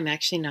believe that I'm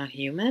actually not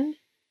human?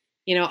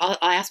 I'll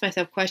ask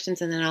myself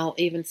questions and then I'll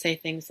even say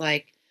things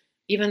like,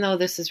 even though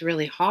this is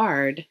really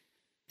hard,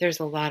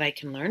 there's a lot I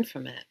can learn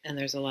from it. And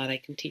there's a lot I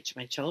can teach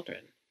my children.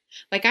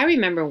 Like I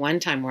remember one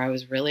time where I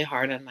was really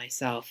hard on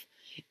myself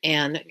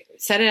and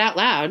said it out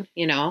loud,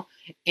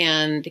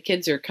 and the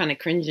kids are kind of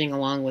cringing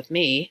along with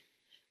me,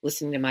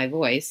 listening to my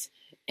voice.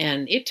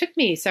 And it took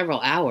me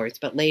several hours,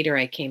 but later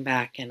I came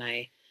back and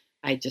I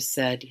just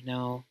said, do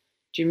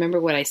you remember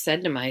what I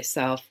said to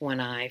myself when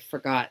I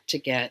forgot to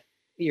get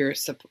your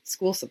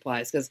school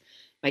supplies? Because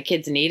my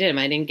kids needed them.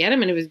 I didn't get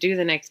them and it was due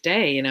the next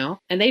day,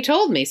 and they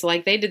told me. So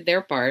like they did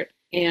their part.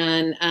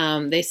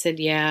 And they said,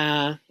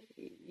 yeah,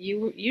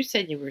 you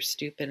said you were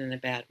stupid and a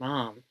bad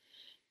mom.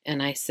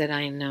 And I said,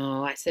 I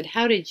know. I said,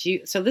 how did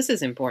you, so this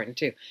is important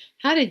too.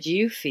 How did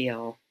you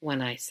feel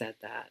when I said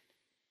that?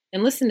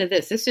 And listen to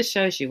this. This just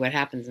shows you what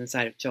happens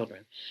inside of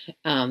children.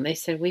 They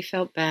said, we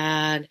felt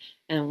bad.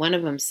 And one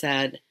of them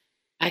said,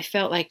 I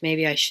felt like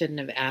maybe I shouldn't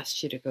have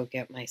asked you to go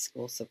get my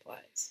school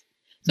supplies.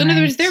 So in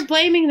other words, they're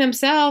blaming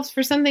themselves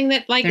for something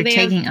that like they're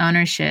taking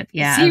ownership.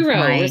 Yeah.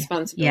 Zero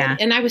responsibility. Yeah.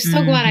 And I was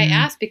so glad I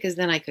asked because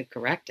then I could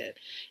correct it.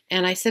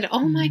 And I said,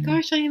 oh my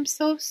gosh, I am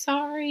so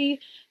sorry.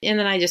 And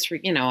then I just,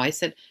 I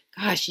said,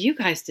 gosh, you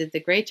guys did the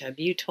great job.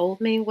 You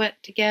told me what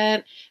to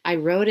get. I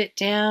wrote it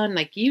down.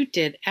 Like you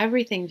did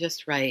everything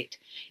just right.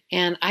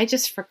 And I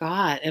just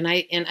forgot. And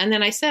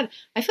then I said,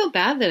 I feel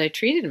bad that I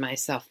treated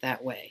myself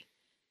that way.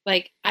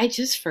 Like I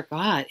just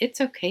forgot.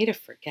 It's okay to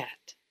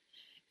forget.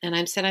 And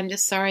I said, I'm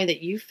just sorry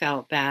that you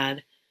felt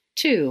bad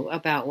too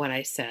about what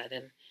I said.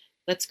 And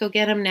let's go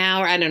get them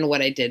now. Or I don't know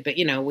what I did, but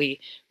we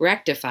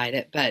rectified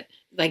it. But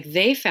like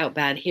they felt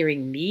bad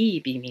hearing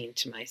me be mean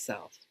to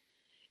myself.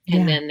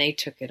 And then they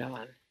took it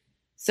on.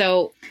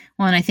 So,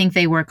 well, and I think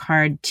they work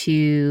hard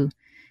to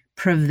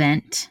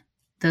prevent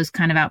those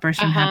kind of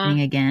outbursts from happening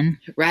again.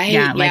 Right.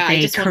 Yeah. Like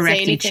they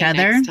correct each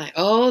other.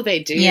 Oh,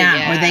 they do. Yeah.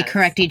 Yes. Or they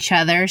correct each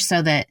other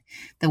so that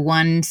the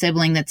one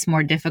sibling that's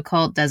more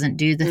difficult doesn't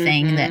do the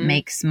thing that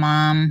makes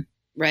mom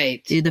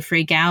do the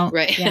freak out.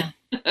 Right. Yeah.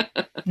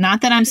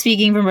 Not that I'm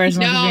speaking from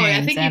personal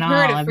experience I think at you've all.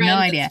 heard I have no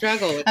idea.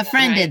 A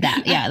friend did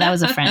that. Yeah. That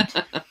was a friend.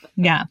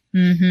 Yeah.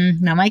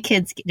 No, my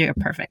kids are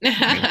perfect.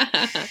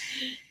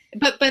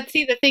 But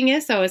see, the thing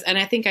is, though, and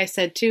I think I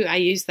said too, I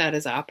used that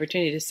as an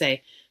opportunity to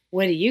say,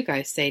 what do you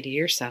guys say to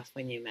yourself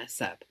when you mess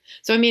up?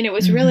 So, I mean, it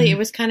was really, it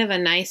was kind of a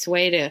nice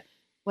way to,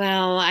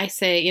 well, I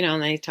say,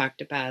 and they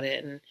talked about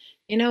it and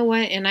you know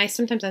what? And I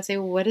sometimes I say,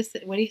 well, what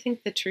do you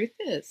think the truth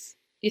is?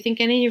 Do you think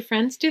any of your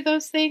friends do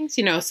those things?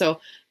 So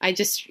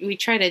we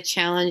try to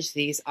challenge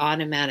these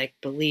automatic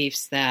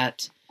beliefs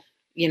that,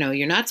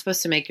 you're not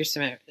supposed to make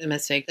your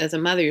mistake. As a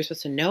mother, you're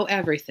supposed to know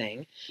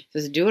everything. You're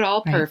supposed to do it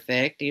all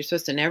perfect. You're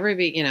supposed to never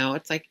be,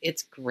 it's like,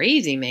 it's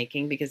crazy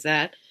making because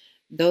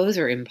those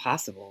are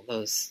impossible,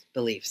 those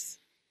beliefs.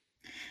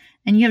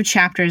 And you have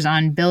chapters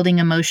on building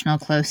emotional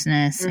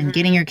closeness and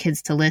getting your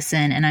kids to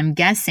listen. And I'm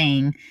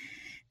guessing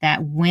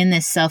that when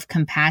this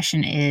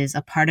self-compassion is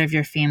a part of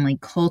your family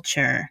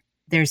culture,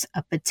 there's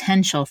a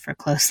potential for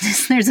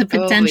closeness. There's a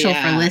potential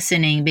for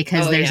listening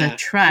because there's a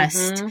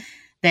trust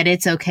that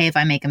it's okay if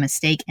I make a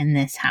mistake in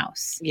this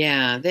house.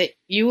 Yeah, that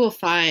you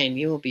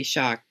will be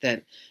shocked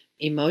that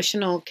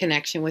emotional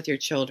connection with your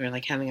children,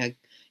 like having a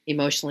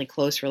emotionally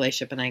close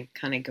relationship, and I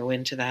kind of go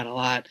into that a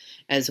lot,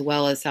 as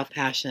well as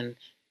self-passion,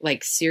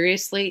 like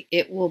seriously,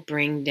 it will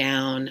bring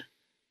down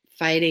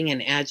fighting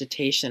and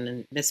agitation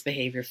and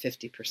misbehavior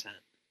 50%.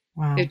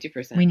 Wow.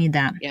 50%. We need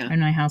that in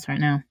my house right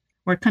now.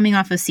 We're coming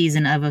off a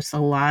season of us a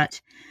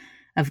lot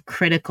of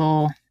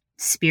critical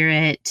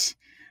spirit,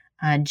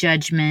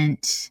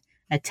 judgment,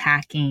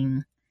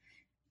 attacking.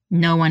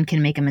 No one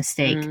can make a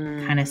mistake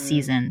kind of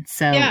season.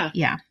 So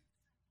yeah,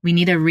 we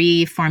need a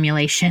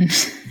reformulation.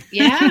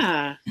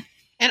 Yeah.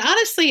 And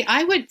honestly,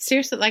 I would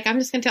seriously, like, I'm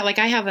just going to tell, like,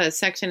 I have a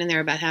section in there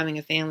about having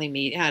a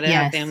family how to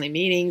have family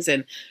meetings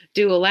and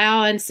do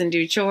allowance and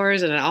do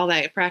chores and all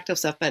that practical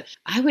stuff. But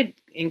I would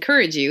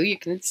encourage you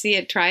can see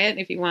it, try it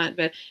if you want,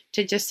 but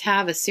to just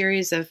have a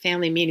series of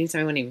family meetings.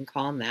 I wouldn't even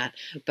call them that,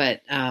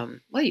 but,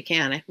 well, you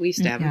can, we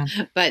used to have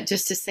them, but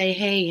just to say,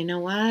 hey, you know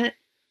what?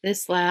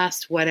 This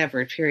last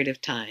whatever period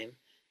of time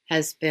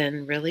has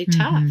been really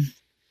tough.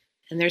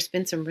 And there's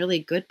been some really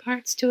good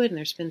parts to it, and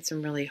there's been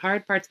some really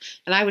hard parts.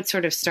 And I would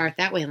sort of start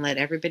that way and let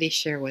everybody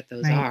share what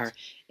those are.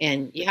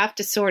 And you have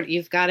to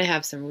you've got to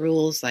have some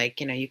rules, like,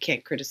 you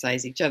can't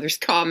criticize each other's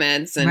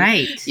comments, and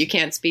you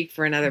can't speak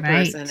for another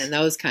person, and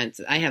those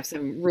kinds. I have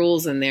some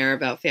rules in there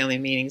about family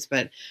meetings,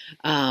 but,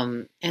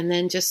 and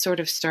then just sort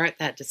of start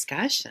that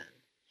discussion.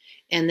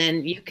 And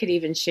then you could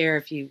even share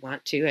if you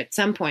want to at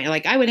some point,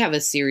 like I would have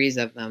a series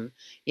of them,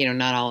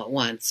 not all at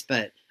once,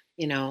 but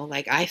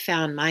like I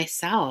found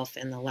myself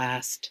in the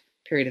last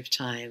period of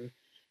time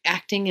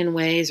acting in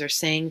ways or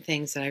saying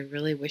things that I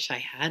really wish I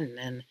hadn't.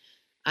 And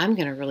I'm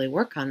going to really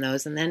work on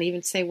those. And then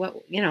even say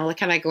like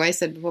kind of like I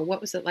said, well,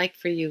 what was it like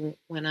for you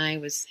when I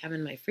was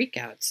having my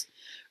freakouts,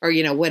 or,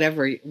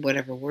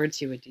 whatever words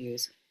you would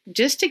use,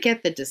 just to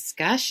get the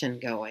discussion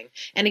going.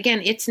 And again,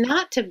 it's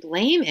not to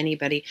blame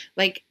anybody.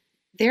 Like,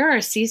 there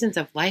are seasons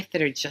of life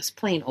that are just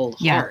plain old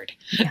hard.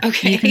 Yeah.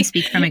 Okay. You can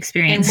speak from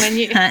experience. And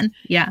when I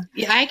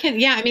can.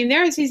 Yeah. I mean,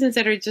 there are seasons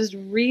that are just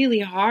really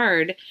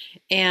hard,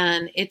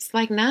 and it's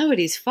like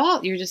nobody's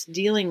fault. You're just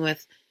dealing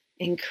with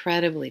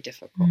incredibly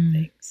difficult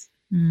things.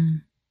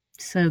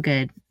 So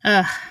good.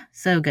 Ugh,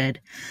 so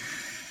good.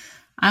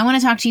 I want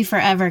to talk to you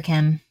forever,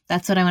 Kim.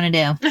 That's what I want to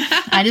do.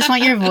 I just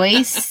want your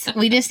voice.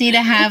 We just need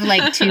to have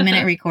like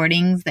 2-minute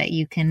recordings that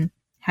you can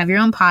have your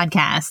own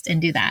podcast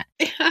and do that.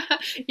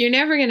 You're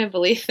never going to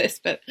believe this,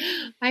 but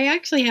I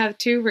actually have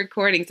 2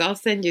 recordings. I'll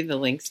send you the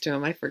links to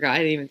them. I forgot. I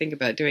didn't even think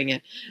about doing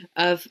it.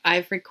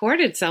 I've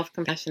recorded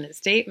self-compassionate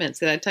statements.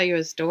 Did I tell you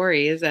a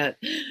story? Is that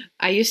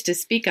I used to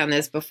speak on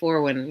this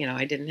before when,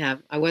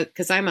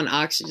 because I'm on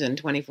oxygen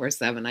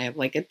 24/7. I have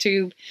like a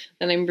tube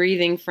that I'm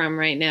breathing from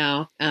right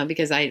now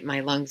because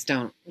my lungs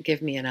don't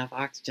give me enough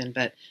oxygen.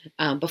 But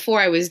before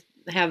I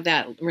have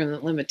that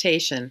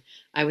limitation,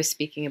 I was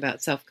speaking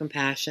about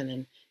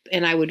self-compassion,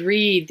 and I would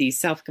read these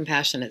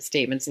self-compassionate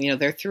statements, and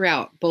they're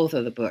throughout both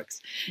of the books.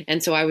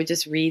 And so I would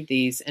just read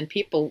these, and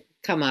people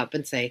come up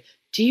and say,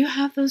 "Do you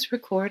have those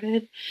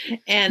recorded?"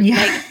 And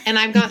and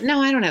I'm going,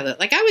 "No, I don't have that."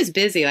 Like, I was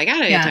busy, like I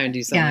don't have time to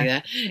do something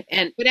like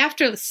that. But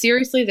after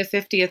seriously the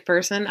 50th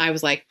person, I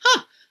was like,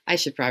 I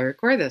should probably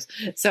record this.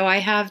 So I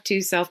have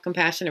 2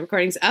 self-compassionate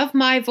recordings of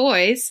my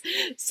voice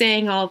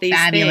saying all these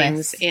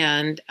things.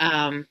 And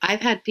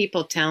I've had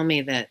people tell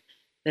me that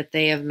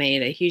they have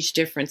made a huge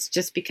difference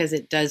just because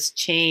it does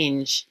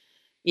changes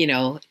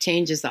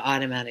the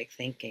automatic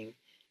thinking.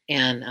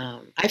 And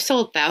I've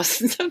sold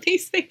thousands of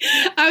these things.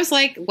 I was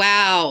like,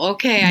 wow,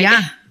 okay.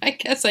 I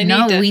guess I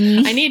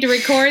need to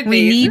record these.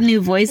 We need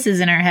new voices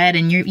in our head,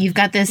 and you've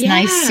got this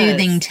nice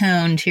soothing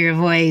tone to your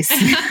voice.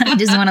 I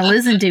just want to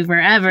listen to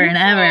forever and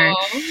ever.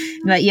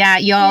 But yeah,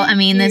 y'all, I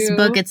mean, this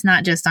book, it's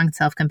not just on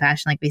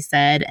self-compassion, like we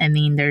said. I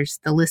mean, there's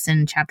the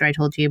listen chapter I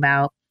told you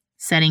about,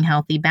 setting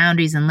healthy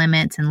boundaries and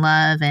limits and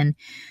love, and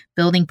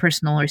building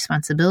personal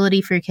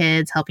responsibility for your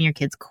kids, helping your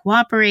kids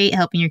cooperate,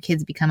 helping your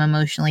kids become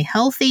emotionally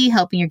healthy,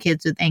 helping your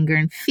kids with anger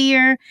and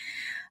fear,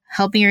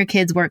 helping your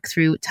kids work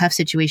through tough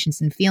situations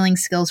and feeling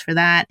skills for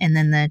that. And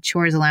then the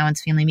chores,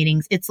 allowance, family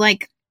meetings. It's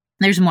like,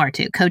 there's more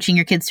to coaching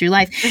your kids through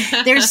life.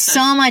 There's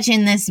so much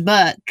in this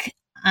book.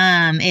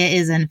 It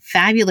is a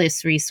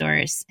fabulous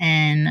resource,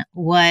 and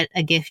what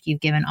a gift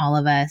you've given all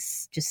of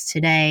us just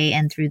today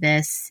and through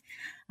this.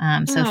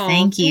 So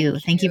thank you.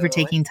 Thank you for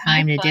taking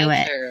time to do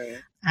it.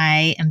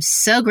 I am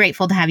so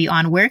grateful to have you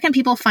on. Where can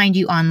people find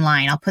you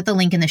online? I'll put the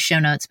link in the show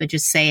notes, but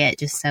just say it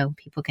just so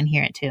people can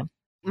hear it too.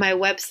 My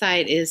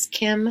website is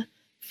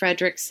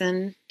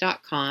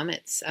kimfredrickson.com.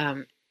 It's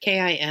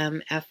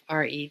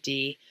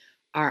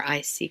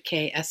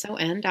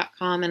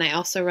KIMFREDRICKSON.com. And I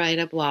also write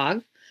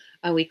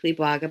a weekly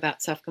blog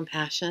about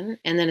self-compassion.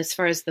 And then as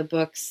far as the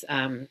books,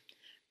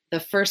 The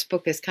first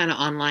book is kind of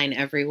online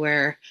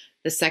everywhere.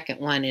 The second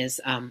one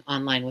is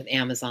online with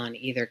Amazon,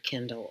 either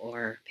Kindle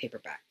or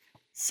paperback.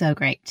 So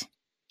great.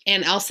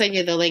 And I'll send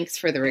you the links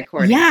for the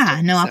recording.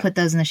 I'll put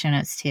those in the show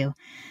notes too.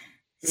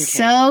 Okay.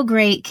 So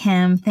great,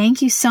 Kim.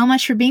 Thank you so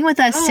much for being with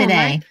us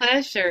today. My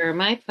pleasure.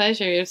 My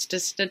pleasure. It's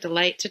just a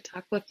delight to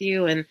talk with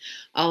you and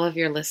all of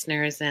your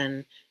listeners.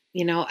 And,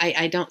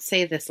 I don't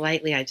say this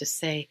lightly. I just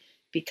say,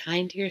 be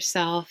kind to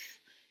yourself,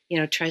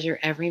 treasure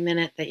every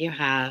minute that you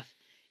have,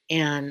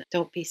 and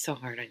don't be so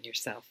hard on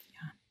yourself.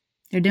 Yeah.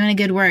 You're doing a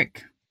good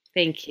work.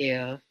 Thank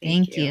you.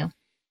 Thank you.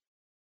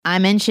 I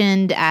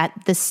mentioned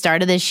at the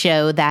start of this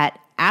show that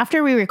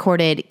after we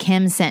recorded,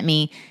 Kim sent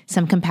me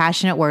some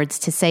compassionate words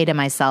to say to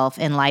myself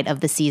in light of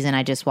the season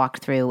I just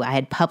walked through. I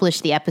had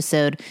published the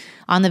episode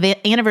on the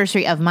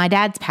anniversary of my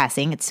dad's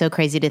passing. It's so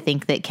crazy to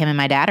think that Kim and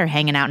my dad are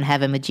hanging out in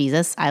heaven with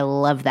Jesus. I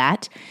love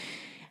that.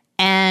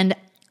 And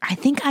I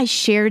think I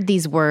shared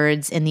these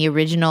words in the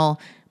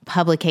original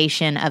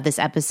publication of this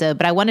episode,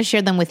 but I want to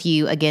share them with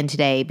you again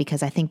today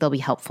because I think they'll be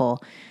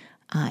helpful.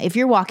 If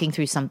you're walking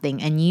through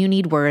something and you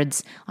need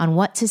words on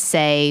what to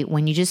say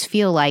when you just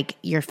feel like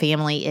your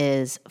family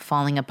is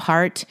falling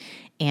apart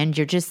and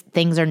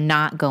things are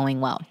not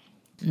going well.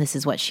 This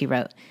is what she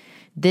wrote.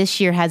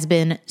 This year has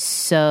been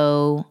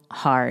so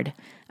hard.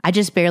 I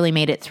just barely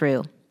made it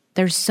through.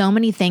 There's so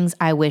many things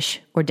I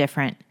wish were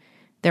different.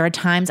 There are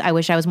times I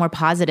wish I was more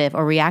positive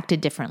or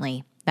reacted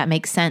differently. That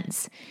makes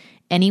sense.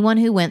 Anyone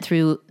who went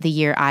through the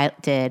year I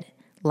did,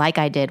 like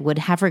I did, would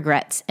have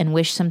regrets and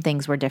wish some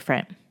things were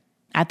different.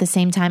 At the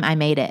same time, I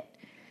made it.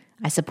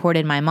 I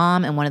supported my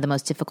mom in one of the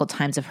most difficult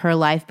times of her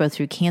life, both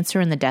through cancer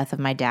and the death of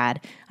my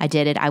dad. I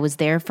did it. I was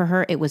there for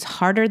her. It was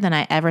harder than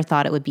I ever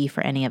thought it would be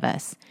for any of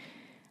us.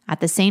 At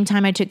the same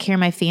time, I took care of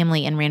my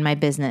family and ran my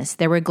business.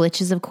 There were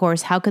glitches, of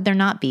course. How could there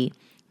not be?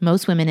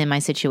 Most women in my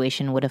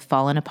situation would have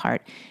fallen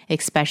apart,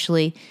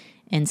 especially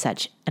in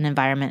such an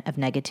environment of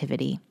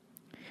negativity.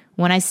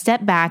 When I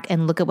step back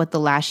and look at what the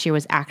last year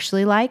was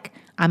actually like,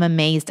 I'm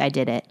amazed I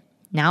did it.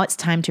 Now it's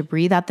time to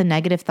breathe out the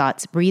negative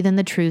thoughts, breathe in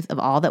the truth of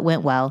all that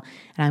went well,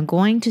 and I'm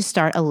going to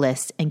start a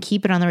list and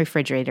keep it on the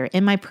refrigerator,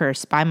 in my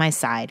purse, by my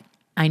side.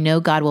 I know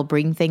God will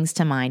bring things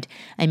to mind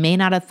I may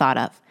not have thought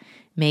of.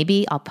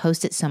 Maybe I'll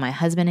post it so my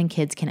husband and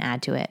kids can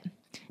add to it.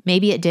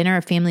 Maybe at dinner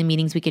or family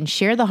meetings we can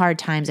share the hard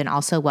times and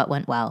also what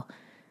went well.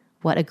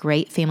 What a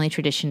great family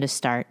tradition to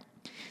start.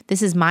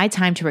 This is my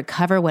time to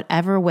recover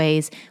whatever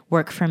ways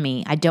work for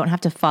me. I don't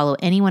have to follow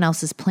anyone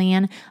else's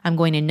plan. I'm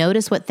going to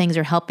notice what things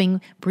are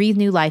helping breathe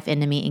new life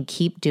into me and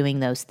keep doing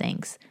those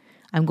things.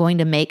 I'm going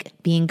to make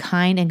being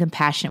kind and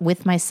compassionate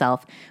with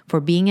myself for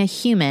being a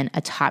human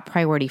a top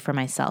priority for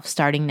myself,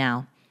 starting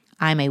now.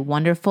 I'm a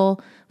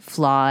wonderful,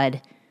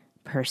 flawed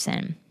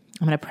person.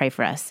 I'm going to pray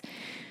for us.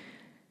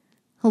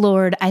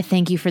 Lord, I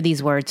thank you for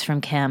these words from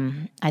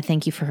Kim. I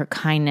thank you for her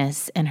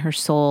kindness and her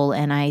soul,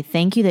 and I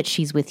thank you that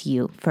she's with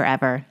you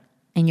forever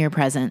in your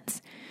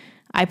presence.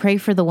 I pray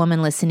for the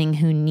woman listening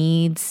who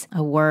needs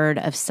a word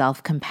of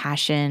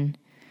self-compassion,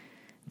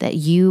 that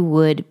you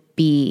would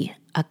be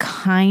a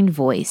kind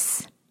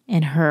voice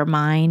in her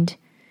mind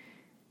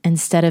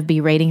instead of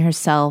berating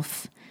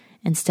herself,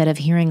 instead of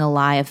hearing a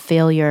lie of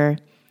failure,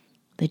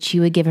 that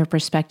you would give her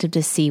perspective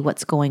to see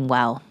what's going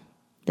well,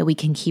 that we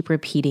can keep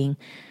repeating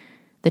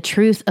the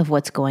truth of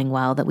what's going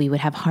well, that we would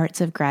have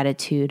hearts of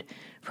gratitude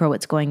for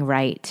what's going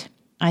right.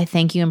 I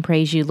thank you and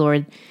praise you,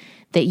 Lord,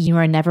 that you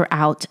are never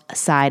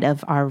outside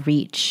of our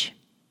reach,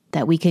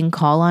 that we can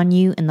call on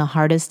you in the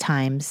hardest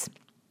times.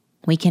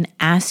 We can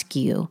ask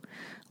you,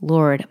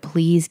 Lord,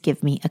 please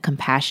give me a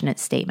compassionate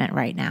statement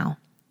right now.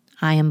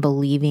 I am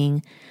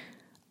believing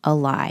a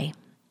lie,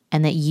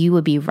 and that you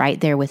would be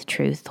right there with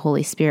truth.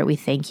 Holy Spirit, we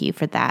thank you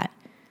for that.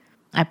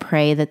 I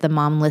pray that the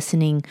mom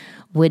listening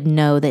would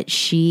know that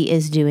she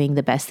is doing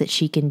the best that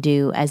she can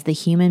do as the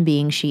human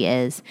being she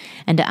is,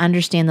 and to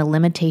understand the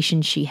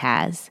limitations she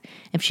has.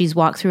 If she's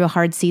walked through a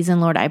hard season,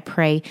 Lord, I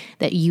pray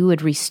that you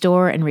would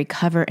restore and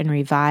recover and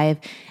revive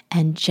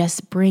and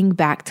just bring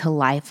back to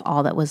life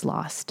all that was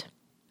lost.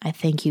 I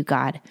thank you,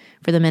 God,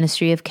 for the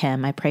ministry of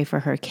Kim. I pray for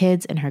her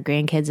kids and her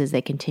grandkids as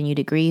they continue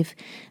to grieve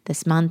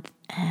this month,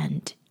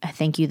 and I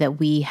thank you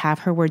that we have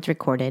her words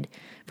recorded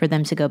for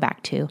them to go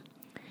back to.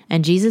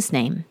 In Jesus'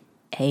 name,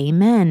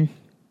 amen.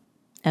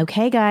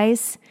 Okay,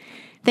 guys,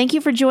 thank you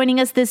for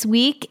joining us this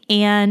week.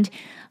 And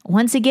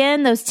once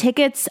again, those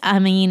tickets,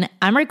 I'm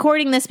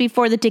recording this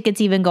before the tickets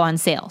even go on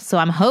sale. So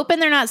I'm hoping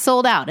they're not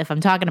sold out if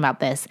I'm talking about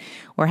this.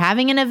 We're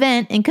having an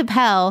event in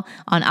Coppell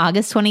on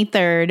August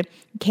 23rd.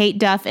 Kate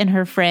Duff and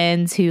her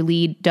friends who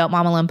lead Don't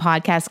Mom Alone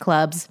podcast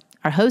clubs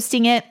are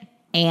hosting it.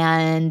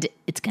 And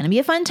it's going to be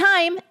a fun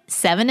time.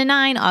 7 to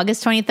 9,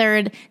 August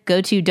 23rd.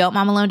 Go to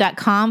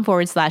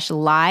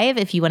don'tmom.alone.com/live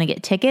if you want to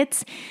get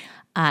tickets.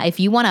 If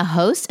you want to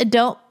host a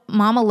Don't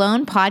Mom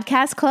Alone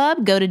podcast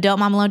club, go to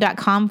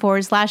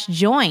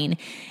don'tmomalone.com/join.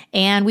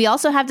 And we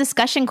also have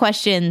discussion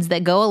questions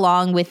that go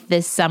along with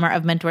this summer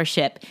of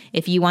mentorship.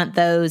 If you want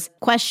those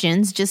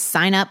questions, just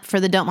sign up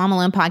for the Don't Mom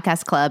Alone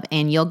podcast club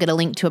and you'll get a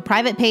link to a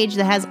private page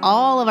that has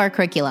all of our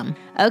curriculum.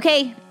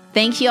 Okay.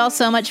 Thank you all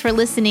so much for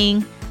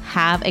listening.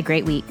 Have a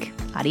great week.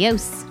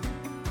 Adios.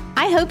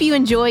 I hope you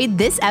enjoyed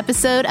this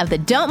episode of the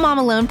Don't Mom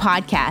Alone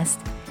podcast.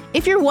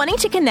 If you're wanting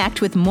to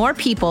connect with more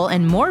people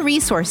and more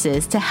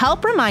resources to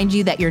help remind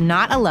you that you're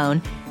not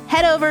alone,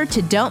 head over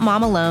to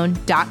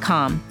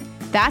don'tmomalone.com.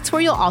 That's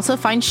where you'll also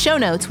find show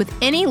notes with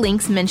any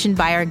links mentioned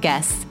by our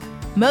guests.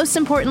 Most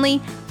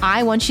importantly,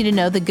 I want you to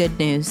know the good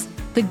news,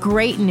 the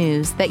great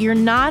news that you're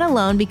not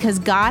alone because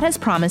God has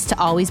promised to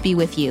always be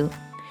with you.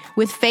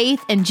 With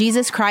faith in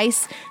Jesus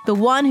Christ, the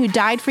one who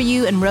died for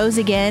you and rose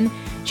again,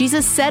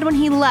 Jesus said when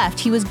he left,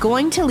 he was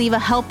going to leave a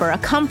helper, a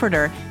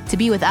comforter, to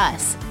be with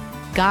us.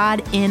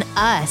 God in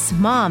us.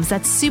 Moms,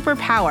 that's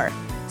superpower.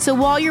 So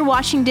while you're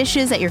washing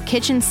dishes at your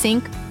kitchen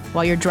sink,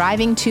 while you're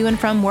driving to and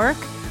from work,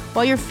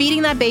 while you're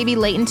feeding that baby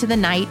late into the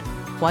night,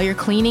 while you're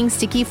cleaning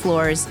sticky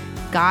floors,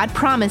 God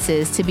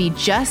promises to be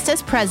just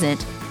as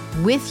present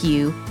with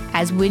you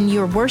as when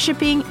you're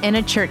worshiping in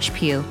a church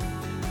pew.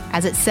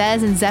 As it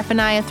says in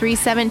Zephaniah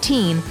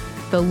 3:17,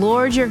 the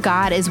Lord your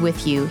God is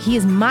with you. He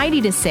is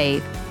mighty to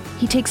save.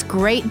 He takes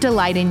great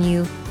delight in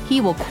you. He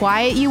will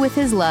quiet you with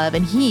his love,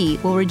 and he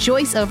will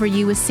rejoice over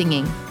you with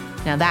singing.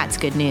 Now that's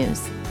good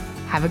news.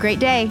 Have a great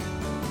day.